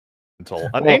was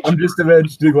I'm just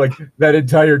imagining, like, that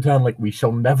entire town, like, we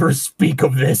shall never speak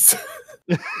of this.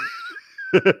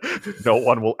 No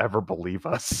one will ever believe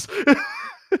us.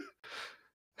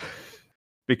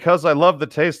 Because I love the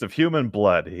taste of human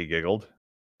blood, he giggled.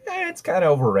 It's kind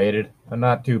of overrated. I'm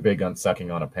not too big on sucking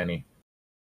on a penny.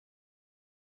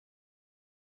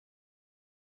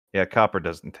 Yeah, copper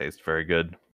doesn't taste very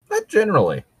good. Not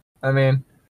generally. I mean,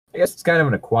 I guess it's kind of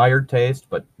an acquired taste,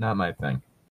 but not my thing.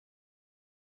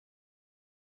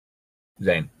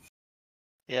 Zane.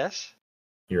 Yes?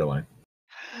 Your line.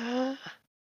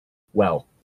 Well,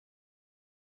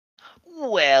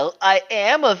 I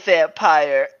am a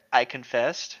vampire, I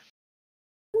confessed.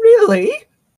 Really?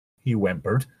 He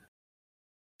whimpered.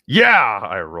 Yeah,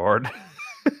 I roared.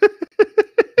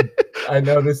 I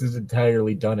know this is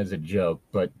entirely done as a joke,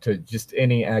 but to just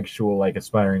any actual, like,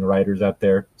 aspiring writers out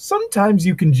there, sometimes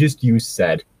you can just use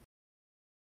said.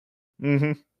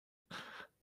 Mm-hmm.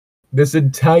 This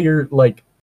entire, like,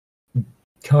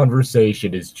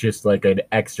 conversation is just like an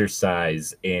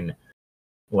exercise in,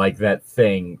 like, that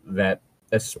thing that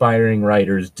aspiring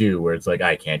writers do, where it's like,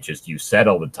 I can't just use said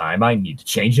all the time, I need to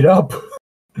change it up.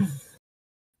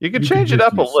 You can change it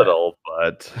up a little,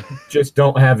 but just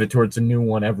don't have it towards a new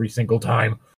one every single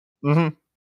time. Mm-hmm.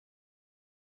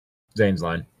 Zane's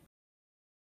line.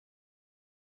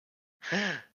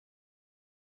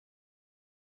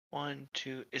 One,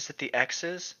 two. Is it the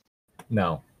X's?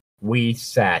 No. We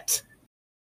sat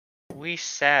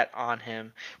on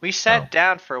him. We sat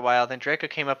down for a while, then Draco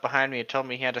came up behind me and told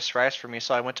me he had a surprise for me,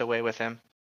 so I went away with him.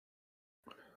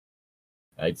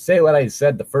 I'd say what I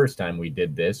said the first time we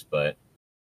did this, but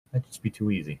that'd just be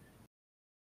too easy.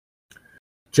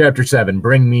 Chapter 7,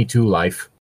 Bring Me to Life.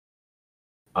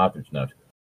 Author's note.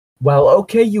 Well,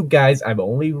 okay, you guys, I'm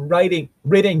only writing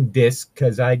this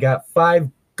because I got 5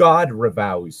 god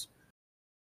revows.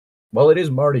 Well, it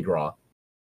is Mardi Gras.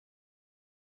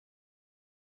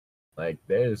 Like,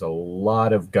 there's a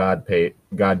lot of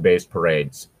god-based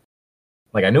parades.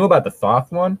 Like, I knew about the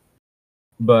Thoth one,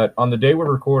 but on the day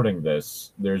we're recording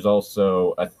this, there's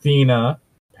also Athena,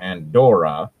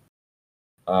 Pandora,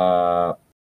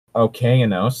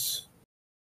 Okeanos,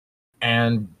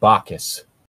 and Bacchus.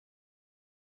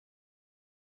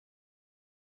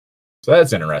 So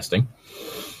that's interesting.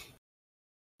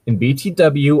 In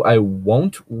BTW, I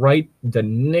won't write the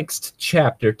next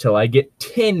chapter till I get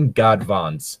 10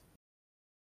 Godvans.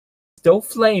 Still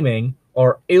flaming,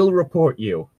 or I'll report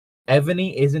you.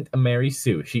 Ebony isn't a Mary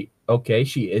Sue. She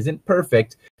isn't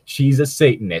perfect. She's a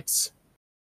Satanist.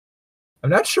 I'm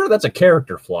not sure that's a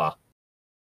character flaw.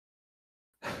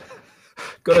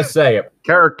 Gonna say it.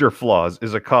 Character flaws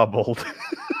is a kobold.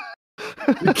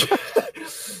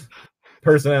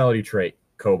 Personality trait,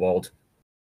 kobold.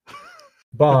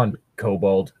 Bond,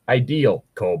 kobold. Ideal,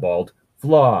 kobold.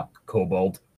 Flaw,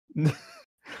 kobold.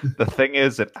 The thing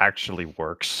is, it actually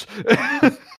works.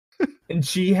 And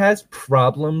she has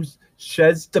problems.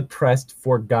 She's depressed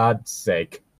for God's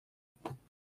sake.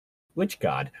 Which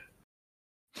God?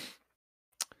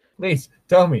 Please,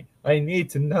 tell me. I need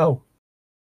to know.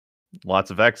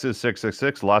 Lots of X's,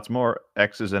 666, lots more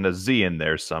X's and a Z in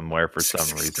there somewhere for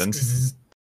some reason.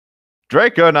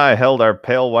 Draco and I held our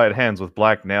pale white hands with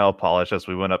black nail polish as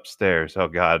we went upstairs. Oh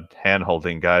god,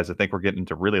 hand-holding, guys. I think we're getting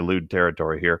into really lewd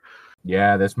territory here.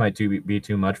 Yeah, this might be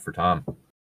too much for Tom.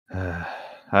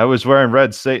 I was wearing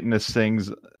red Satanist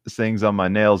things on my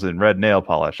nails in red nail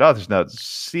polish. Author's note.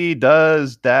 See,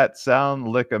 does that sound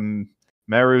like a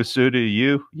Marusu to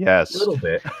you? Yes. A little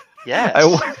bit. Yes.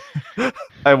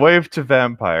 I waved to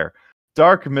Vampire.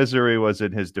 Dark misery was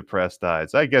in his depressed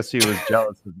eyes. I guess he was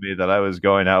jealous of me that I was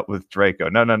going out with Draco.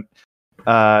 No.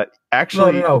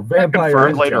 Actually, no. Vampire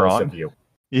is later jealous on. of you.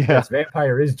 Yeah. Yes,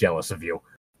 Vampire is jealous of you.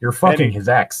 You're fucking his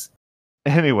ex.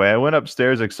 Anyway, I went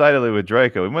upstairs excitedly with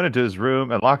Draco. We went into his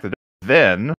room and locked the door.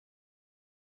 Then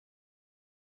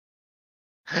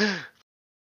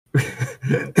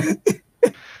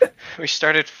We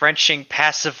started Frenching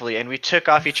passively, and we took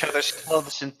off each other's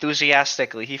clothes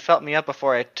enthusiastically. He felt me up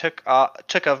before I took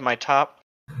off my top.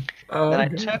 Then I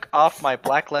took off my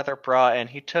black leather bra, and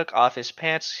he took off his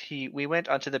pants. We went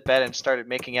onto the bed and started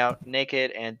making out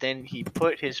naked, and then he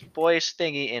put his boy's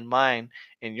thingy in mine,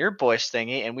 in your boy's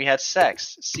thingy, and we had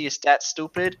sex. See, is that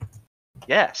stupid?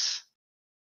 Yes.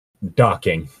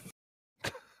 Docking.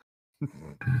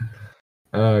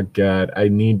 Oh god, I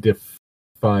need to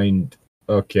find...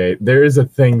 Okay, there is a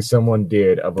thing someone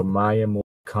did of a Maya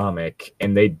comic,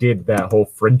 and they did that whole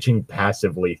Frenching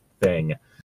passively thing,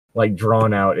 like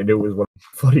drawn out, and it was one of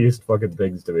the funniest fucking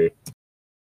things to me.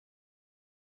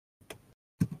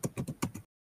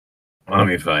 Let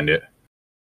me find it.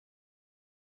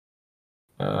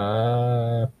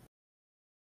 Let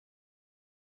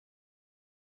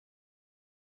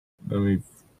me...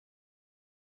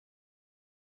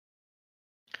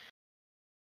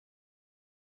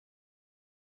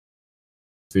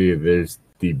 See, there's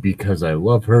the because I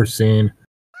love her scene.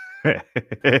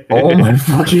 Oh my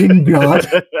fucking god.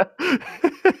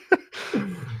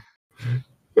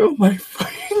 Oh my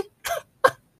fucking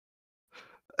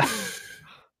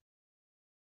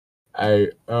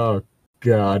oh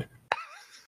god.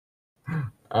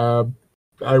 I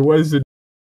wasn't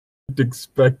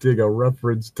expecting a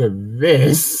reference to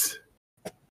this.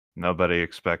 Nobody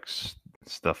expects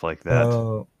stuff like that.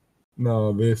 Oh,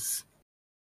 no, this.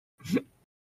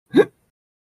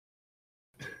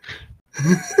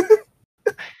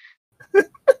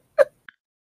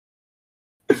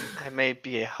 I may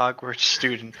be a Hogwarts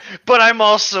student, but I'm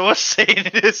also a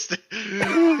Satanist.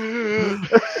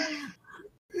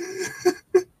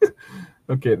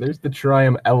 Okay, there's the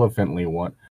triumphantly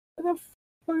one. What the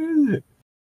fuck is it?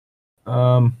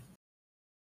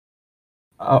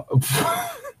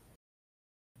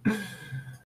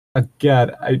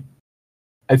 God,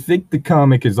 I think the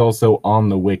comic is also on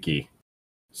the wiki,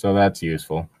 so that's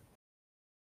useful.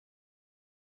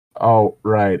 Oh,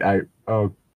 right,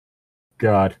 oh,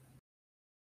 God.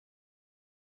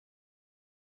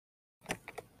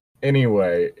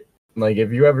 Anyway, like,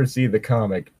 if you ever see the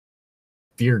comic,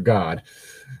 dear God,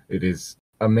 it is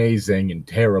amazing and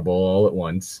terrible all at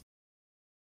once.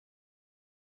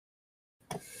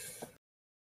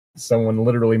 Someone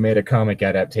literally made a comic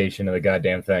adaptation of the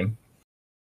goddamn thing.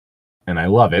 And I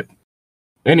love it.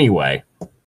 Anyway.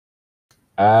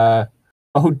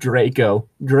 Oh, Draco,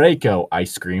 I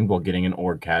screamed while getting an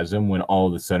orgasm when all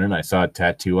of a sudden I saw a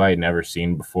tattoo I had never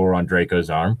seen before on Draco's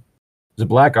arm. It was a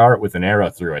black art with an arrow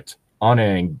through it. On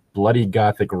it, in bloody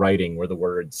gothic writing were the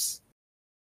words,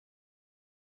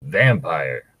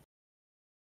 vampire.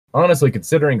 Honestly,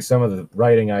 considering some of the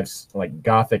writing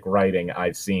gothic writing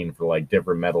I've seen for like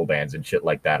different metal bands and shit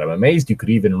like that, I'm amazed you could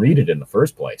even read it in the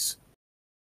first place.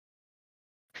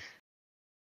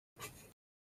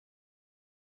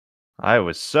 I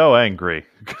was so angry.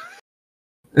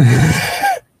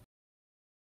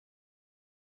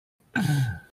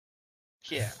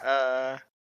 Yeah,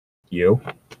 You?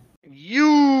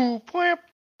 You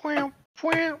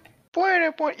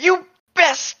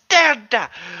bastard!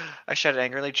 I shouted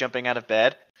angrily, jumping out of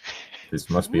bed. This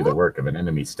must be the work of an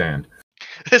enemy stand.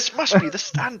 This must be the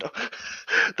stand.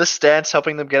 The stand's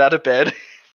helping them get out of bed.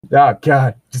 Oh,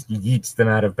 God. Just yeets them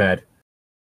out of bed.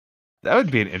 That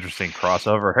would be an interesting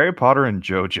crossover. Harry Potter and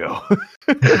JoJo.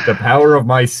 The power of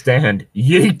my stand.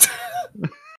 Yeet!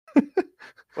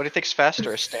 What do you think's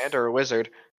faster, a stand or a wizard?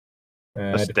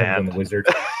 A Depends stand. on the wizard.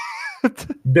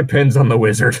 Depends on the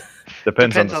wizard.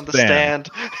 Depends on the stand.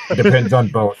 Depends on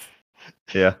both.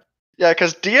 Yeah. Yeah,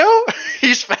 because Dio,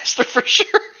 he's faster for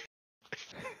sure.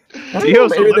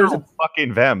 Dio's a literal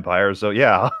fucking vampire, so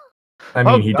yeah. I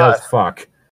mean, he does fuck.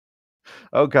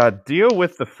 Oh god, Dio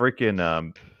with the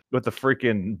freaking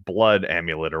blood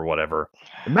amulet or whatever.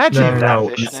 Imagine that. No.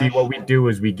 You see, what we do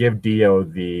is we give Dio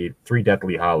the 3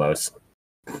 Deathly Hallows.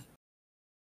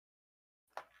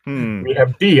 We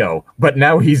have Dio, but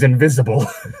now he's invisible.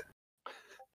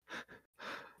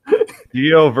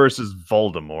 Dio versus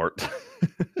Voldemort.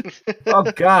 Oh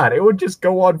god, it would just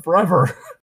go on forever.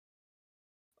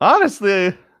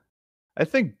 Honestly, I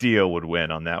think Dio would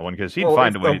win on that one because he'd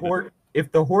find a way.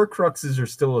 If the Horcruxes are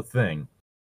still a thing,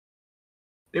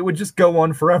 it would just go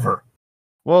on forever.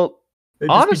 Well,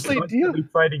 honestly, Dio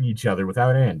fighting each other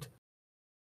without end.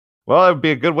 Well, it would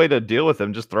be a good way to deal with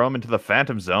him. Just throw him into the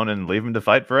Phantom Zone and leave him to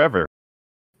fight forever.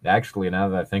 Actually, now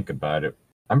that I think about it,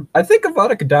 I think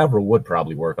Avada Kedavra would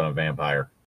probably work on a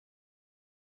vampire.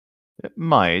 It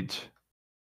might.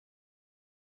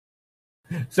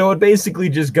 So it'd basically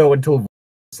just go until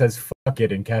says fuck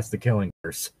it and cast the Killing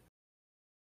Curse.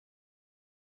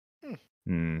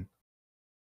 Hmm.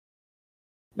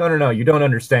 No, you don't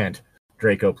understand,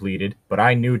 Draco pleaded, but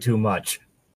I knew too much.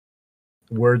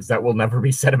 Words that will never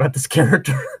be said about this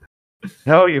character.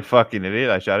 No, you fucking idiot,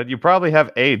 I shouted. You probably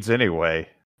have AIDS anyway.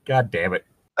 God damn it.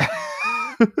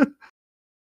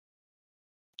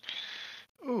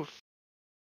 Oof.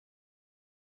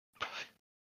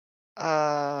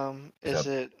 Is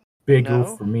it Big no?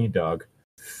 oof for me, dog.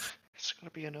 It's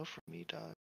gonna be a no for me,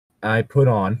 dog. I put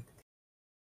on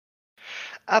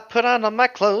all my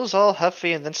clothes all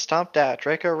huffy and then stomped out.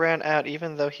 Draco ran out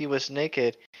even though he was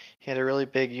naked. He had a really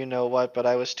big you-know-what, but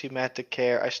I was too mad to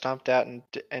care. I stomped out and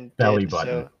belly did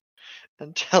button. so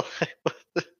until I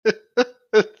was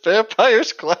in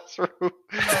Vampire's classroom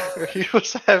where he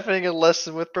was having a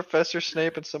lesson with Professor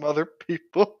Snape and some other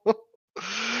people.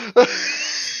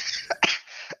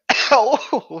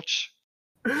 Ouch.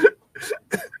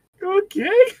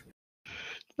 Okay.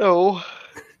 No.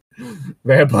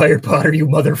 Vampire Potter, you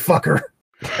motherfucker.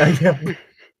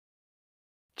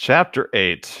 Chapter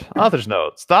 8. Author's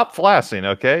note. Stop flossing,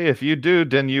 okay? If you do,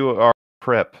 then you are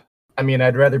prep. I mean,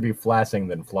 I'd rather be flassing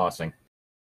than flossing.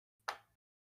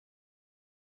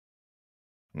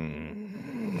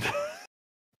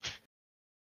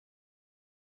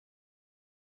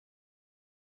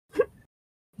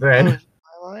 Then, Oh, is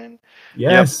my line?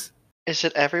 yes. Is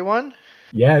it everyone?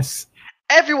 Yes.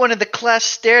 Everyone in the class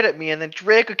stared at me, and then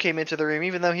Draco came into the room,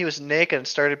 even though he was naked, and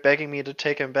started begging me to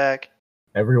take him back.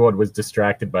 Everyone was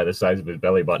distracted by the size of his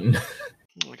belly button.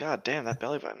 Oh, God damn, that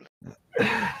belly button.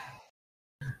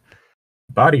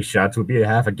 Body shots would be a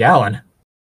half a gallon.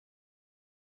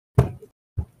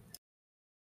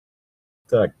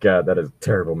 Oh, God, that is a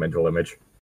terrible mental image.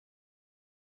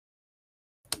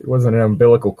 It wasn't an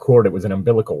umbilical cord, it was an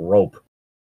umbilical rope.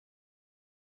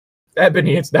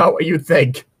 Ebony, it's not what you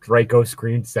think, Draco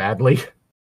screamed sadly.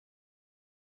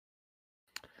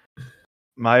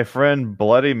 My friend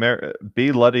Bloody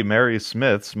Mary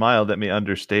Smith smiled at me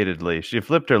understatedly. She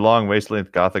flipped her long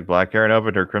waist-length gothic black hair and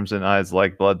opened her crimson eyes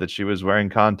like blood that she was wearing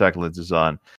contact lenses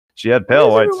on. She had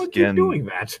pale white skin. Doing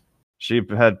that? She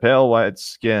had pale white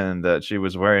skin that she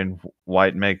was wearing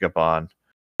white makeup on.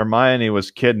 Hermione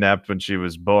was kidnapped when she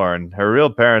was born. Her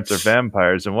real parents are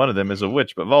vampires, and one of them is a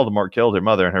witch, but Voldemort killed her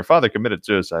mother, and her father committed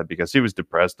suicide because he was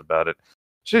depressed about it.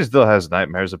 She still has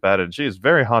nightmares about it, and she is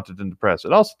very haunted and depressed.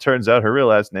 It also turns out her real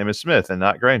last name is Smith and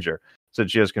not Granger.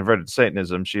 Since she has converted to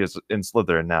Satanism, she is in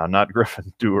Slytherin now, not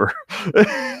Gryffindor.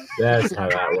 That's how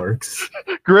that works.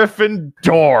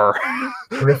 Gryffindor.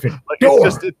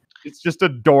 Gryffindor. It's just a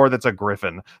door that's a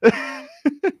griffin.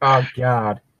 Oh,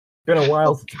 God. Been a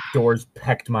while since doors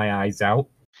pecked my eyes out.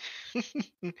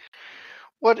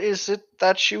 What is it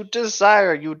that you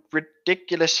desire, you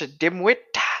ridiculous dimwit?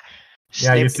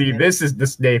 Yeah, you see, this is the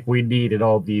Snape we need in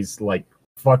all these, like,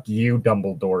 fuck you,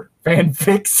 Dumbledore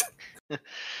fanfics.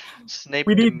 Snape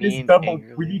we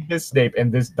need this Snape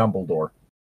and this Dumbledore.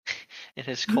 In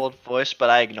his cold voice,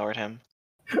 but I ignored him.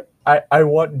 I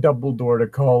want Dumbledore to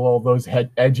call all those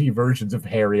edgy versions of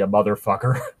Harry a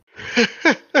motherfucker.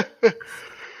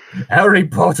 Harry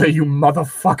Potter, you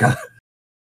motherfucker.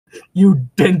 You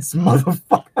dense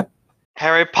motherfucker.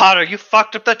 Harry Potter, you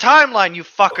fucked up the timeline, you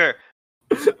fucker.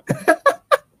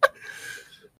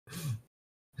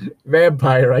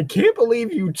 Vampire, I can't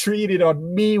believe you cheated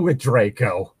on me with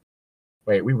Draco.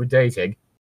 Wait, we were dating.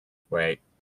 Wait.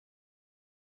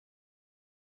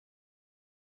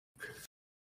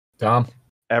 Tom?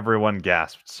 Everyone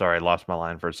gasped. Sorry, lost my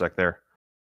line for a sec there.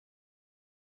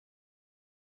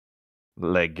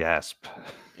 Leg gasp.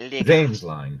 James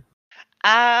line.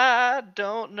 I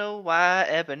don't know why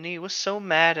Ebony was so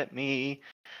mad at me.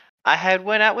 I had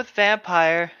went out with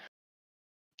Vampire.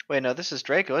 Wait, no, this is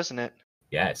Draco, isn't it?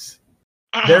 Yes.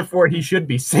 Therefore, he should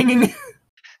be singing.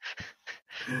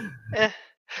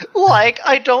 Like,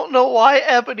 I don't know why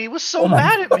Ebony was so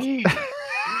mad at me.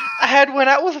 I had went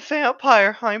out with a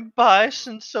Vampire. I'm biased,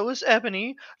 and so is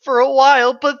Ebony, for a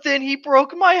while, but then he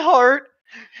broke my heart.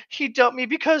 He dumped me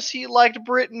because he liked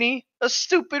Brittany, a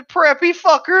stupid preppy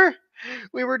fucker.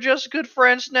 We were just good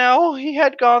friends now. He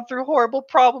had gone through horrible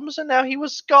problems, and now he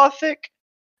was gothic.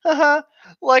 Haha,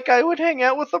 like I would hang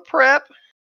out with a prep.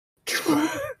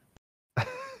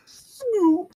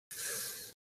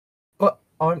 But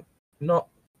I'm not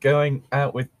going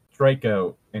out with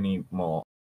Draco anymore.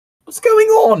 What's going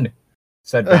on?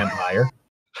 Said Vampire.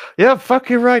 Yeah, fuck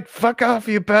you right. Fuck off,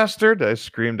 you bastard. I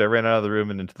screamed. I ran out of the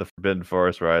room and into the Forbidden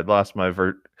Forest where I had lost my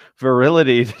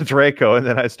virility to Draco, and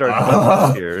then I started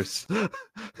buzzing tears.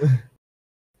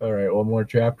 All right, one more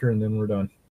chapter and then we're done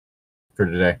for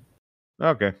today.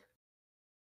 Okay.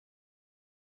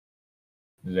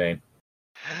 Zane.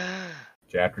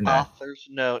 Chapter 9. Author's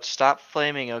note. Stop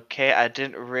flaming, okay? I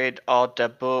didn't read all the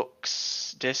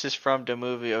books. This is from the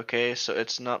movie, okay? So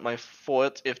it's not my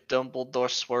fault if Dumbledore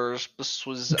swears this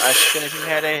was because he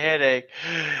had a headache.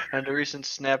 And the reason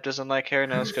Snap doesn't like Harry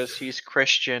now is because he's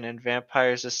Christian and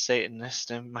vampires is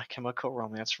Satanist and My Chemical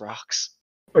Romance rocks.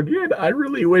 Again, I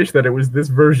really wish that it was this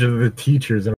version of the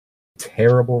teachers and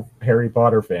terrible Harry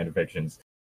Potter fan fictions.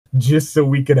 Just so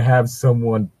we could have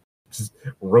someone just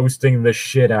roasting the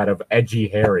shit out of edgy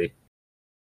Harry.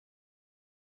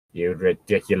 You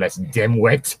ridiculous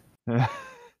dimwit.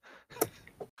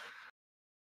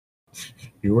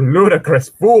 You ludicrous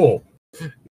fool.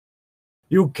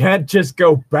 You can't just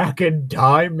go back in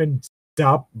time and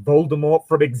stop Voldemort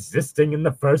from existing in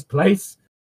the first place.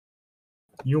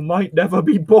 You might never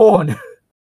be born.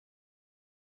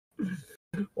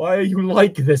 Why are you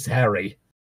like this, Harry?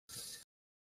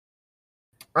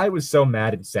 I was so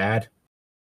mad and sad.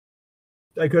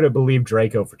 I couldn't believe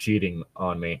Draco for cheating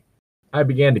on me. I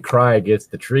began to cry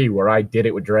against the tree where I did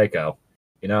it with Draco.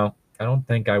 You know, I don't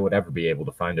think I would ever be able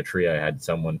to find a tree I had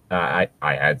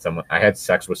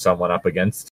sex with someone up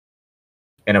against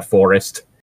in a forest.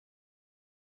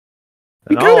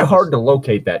 It'd be kind of hard to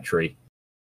locate that tree.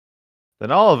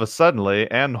 Then all of a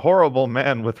suddenly, an horrible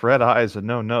man with red eyes and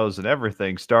no nose and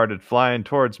everything started flying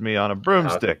towards me on a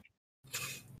broomstick.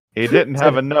 He didn't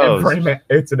have a nose.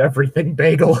 It's an everything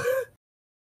bagel.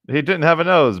 He didn't have a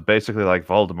nose, basically like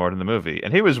Voldemort in the movie.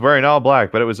 And he was wearing all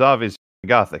black, but it was obviously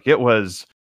gothic. It was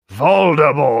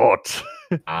Voldemort.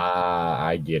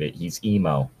 I get it. He's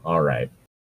emo. All right.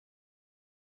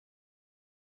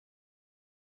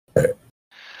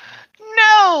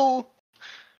 No!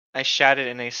 I shouted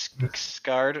in a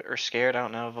scared, I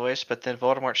don't know, voice, but then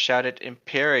Voldemort shouted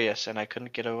imperious, and I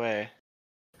couldn't get away.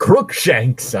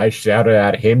 Crookshanks! I shouted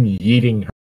at him, yeeting her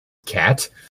cat.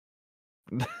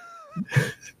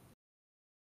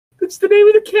 That's the name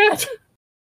of the cat!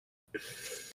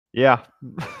 Yeah.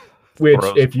 Which,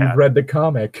 if you've read the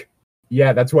comic,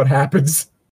 yeah, that's what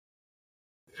happens.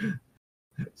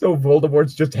 So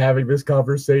Voldemort's just having this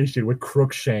conversation with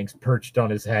Crookshanks perched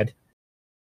on his head.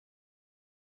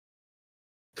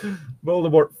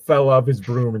 Voldemort fell off his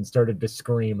broom and started to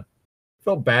scream.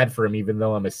 Felt bad for him even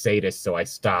though I'm a sadist, so I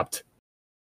stopped.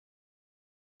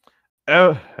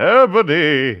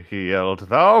 Ebony, he yelled,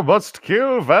 thou must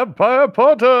kill Vampire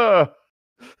Potter!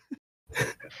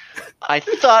 I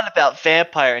thought about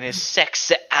Vampire and his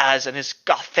sexy eyes and his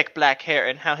gothic black hair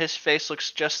and how his face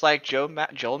looks just like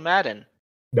Joel Madden.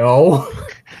 No.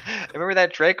 I remember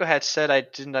that Draco had said I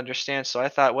didn't understand, so I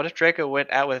thought, what if Draco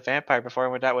went out with Vampire before I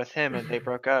went out with him and they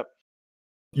broke up?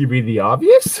 You mean the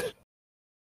obvious?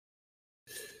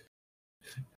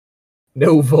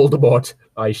 No, Voldemort,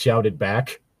 I shouted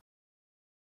back.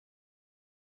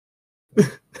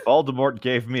 Voldemort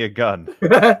gave me a gun.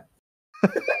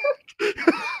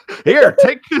 Here,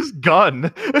 take this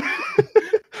gun.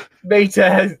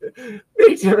 Mater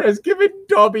has given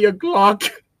Dobby a Glock.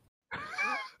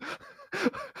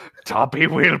 Dobby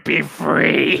will be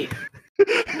free.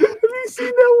 Have you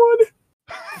seen that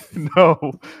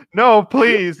one? No,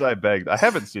 please, I begged. I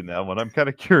haven't seen that one. I'm kind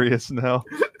of curious now.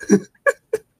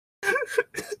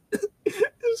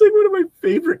 It's like one of my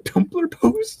favorite Tumblr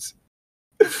posts.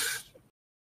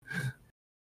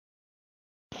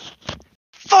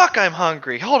 Fuck, I'm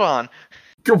hungry. Hold on.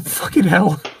 Go fucking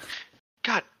hell.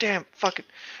 God damn, fucking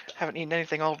haven't eaten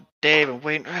anything all day. Been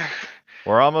waiting.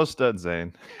 We're almost done,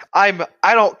 Zane. I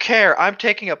don't care. I'm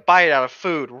taking a bite out of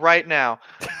food right now.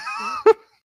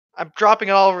 I'm dropping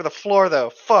it all over the floor though.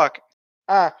 Fuck.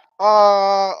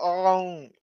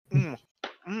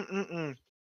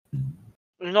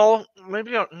 You know,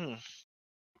 maybe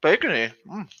bacony.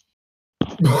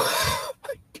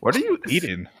 What are you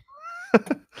eating?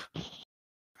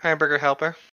 Hamburger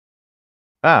helper.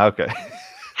 Ah, okay.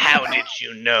 How did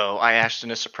you know? I asked in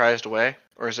a surprised way.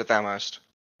 Or is it thou must?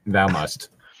 Thou must.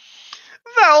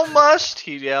 Thou must,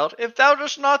 he yelled. If thou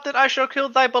dost not, then I shall kill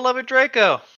thy beloved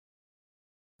Draco.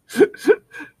 The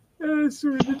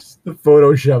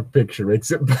Photoshop picture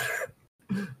makes it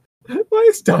better. Why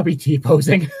is Dobby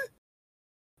T-posing?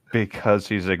 Because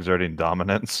he's exerting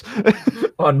dominance.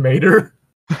 On Mater.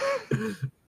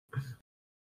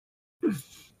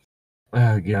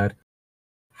 Oh, God.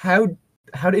 How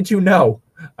did you know?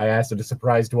 I asked in a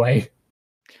surprised way.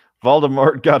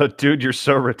 Voldemort got a dude, you're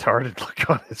so retarded look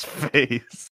on his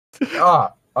face.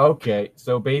 Okay.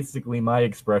 So basically my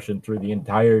expression through the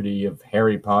entirety of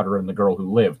Harry Potter and the Girl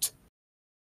Who Lived.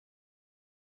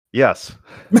 Yes.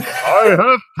 I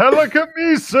have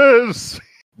telekinesis!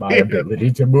 My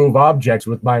ability to move objects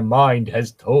with my mind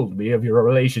has told me of your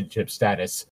relationship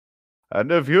status. And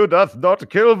if you doth not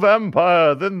kill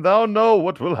vampire, then thou know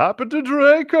what will happen to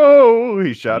Draco,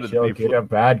 he shouted. You shall get a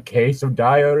bad case of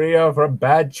diarrhea from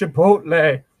bad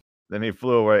Chipotle. Then he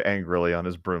flew away angrily on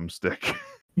his broomstick.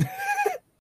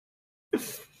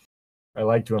 I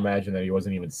like to imagine that he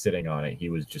wasn't even sitting on it. He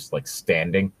was just like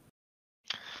standing.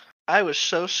 I was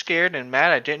so scared and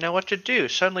mad I didn't know what to do.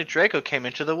 Suddenly Draco came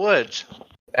into the woods.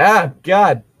 Ah,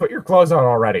 God, put your clothes on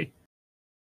already.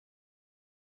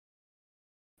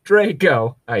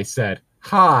 Draco, I said.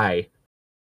 Hi.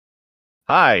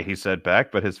 Hi, he said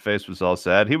back, but his face was all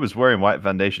sad. He was wearing white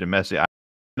foundation and messy eyes,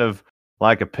 kind of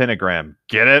like a pentagram.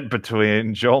 Get it?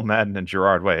 Between Joel Madden and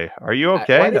Gerard Way. Are you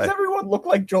okay? Why does everyone look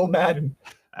like Joel Madden?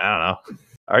 I don't know.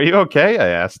 Are you okay? I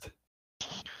asked.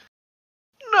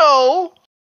 No,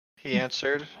 he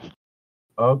answered.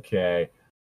 Okay.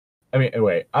 I mean,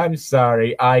 wait, I'm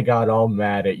sorry I got all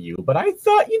mad at you, but I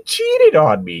thought you cheated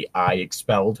on me. I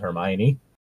expelled Hermione.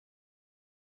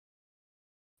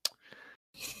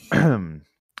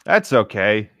 That's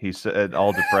okay, he said,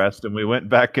 all depressed, and we went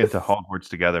back into Hogwarts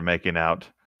together, making out.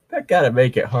 That gotta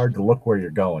make it hard to look where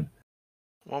you're going.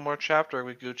 One more chapter,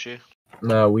 we Gucci.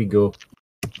 No, we go.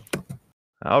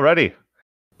 Alrighty.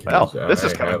 Well, this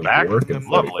is coming back.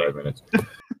 Lovely.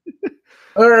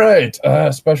 All right.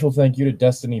 Special thank you to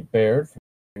Destiny Baird for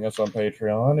joining us on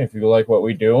Patreon. If you like what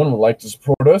we do and would like to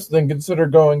support us, then consider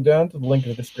going down to the link in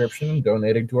the description and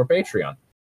donating to our Patreon.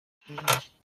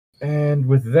 And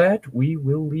with that, we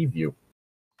will leave you.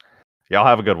 Y'all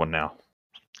have a good one now.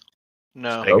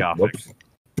 No. Stay gothic.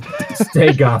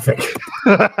 Stay gothic.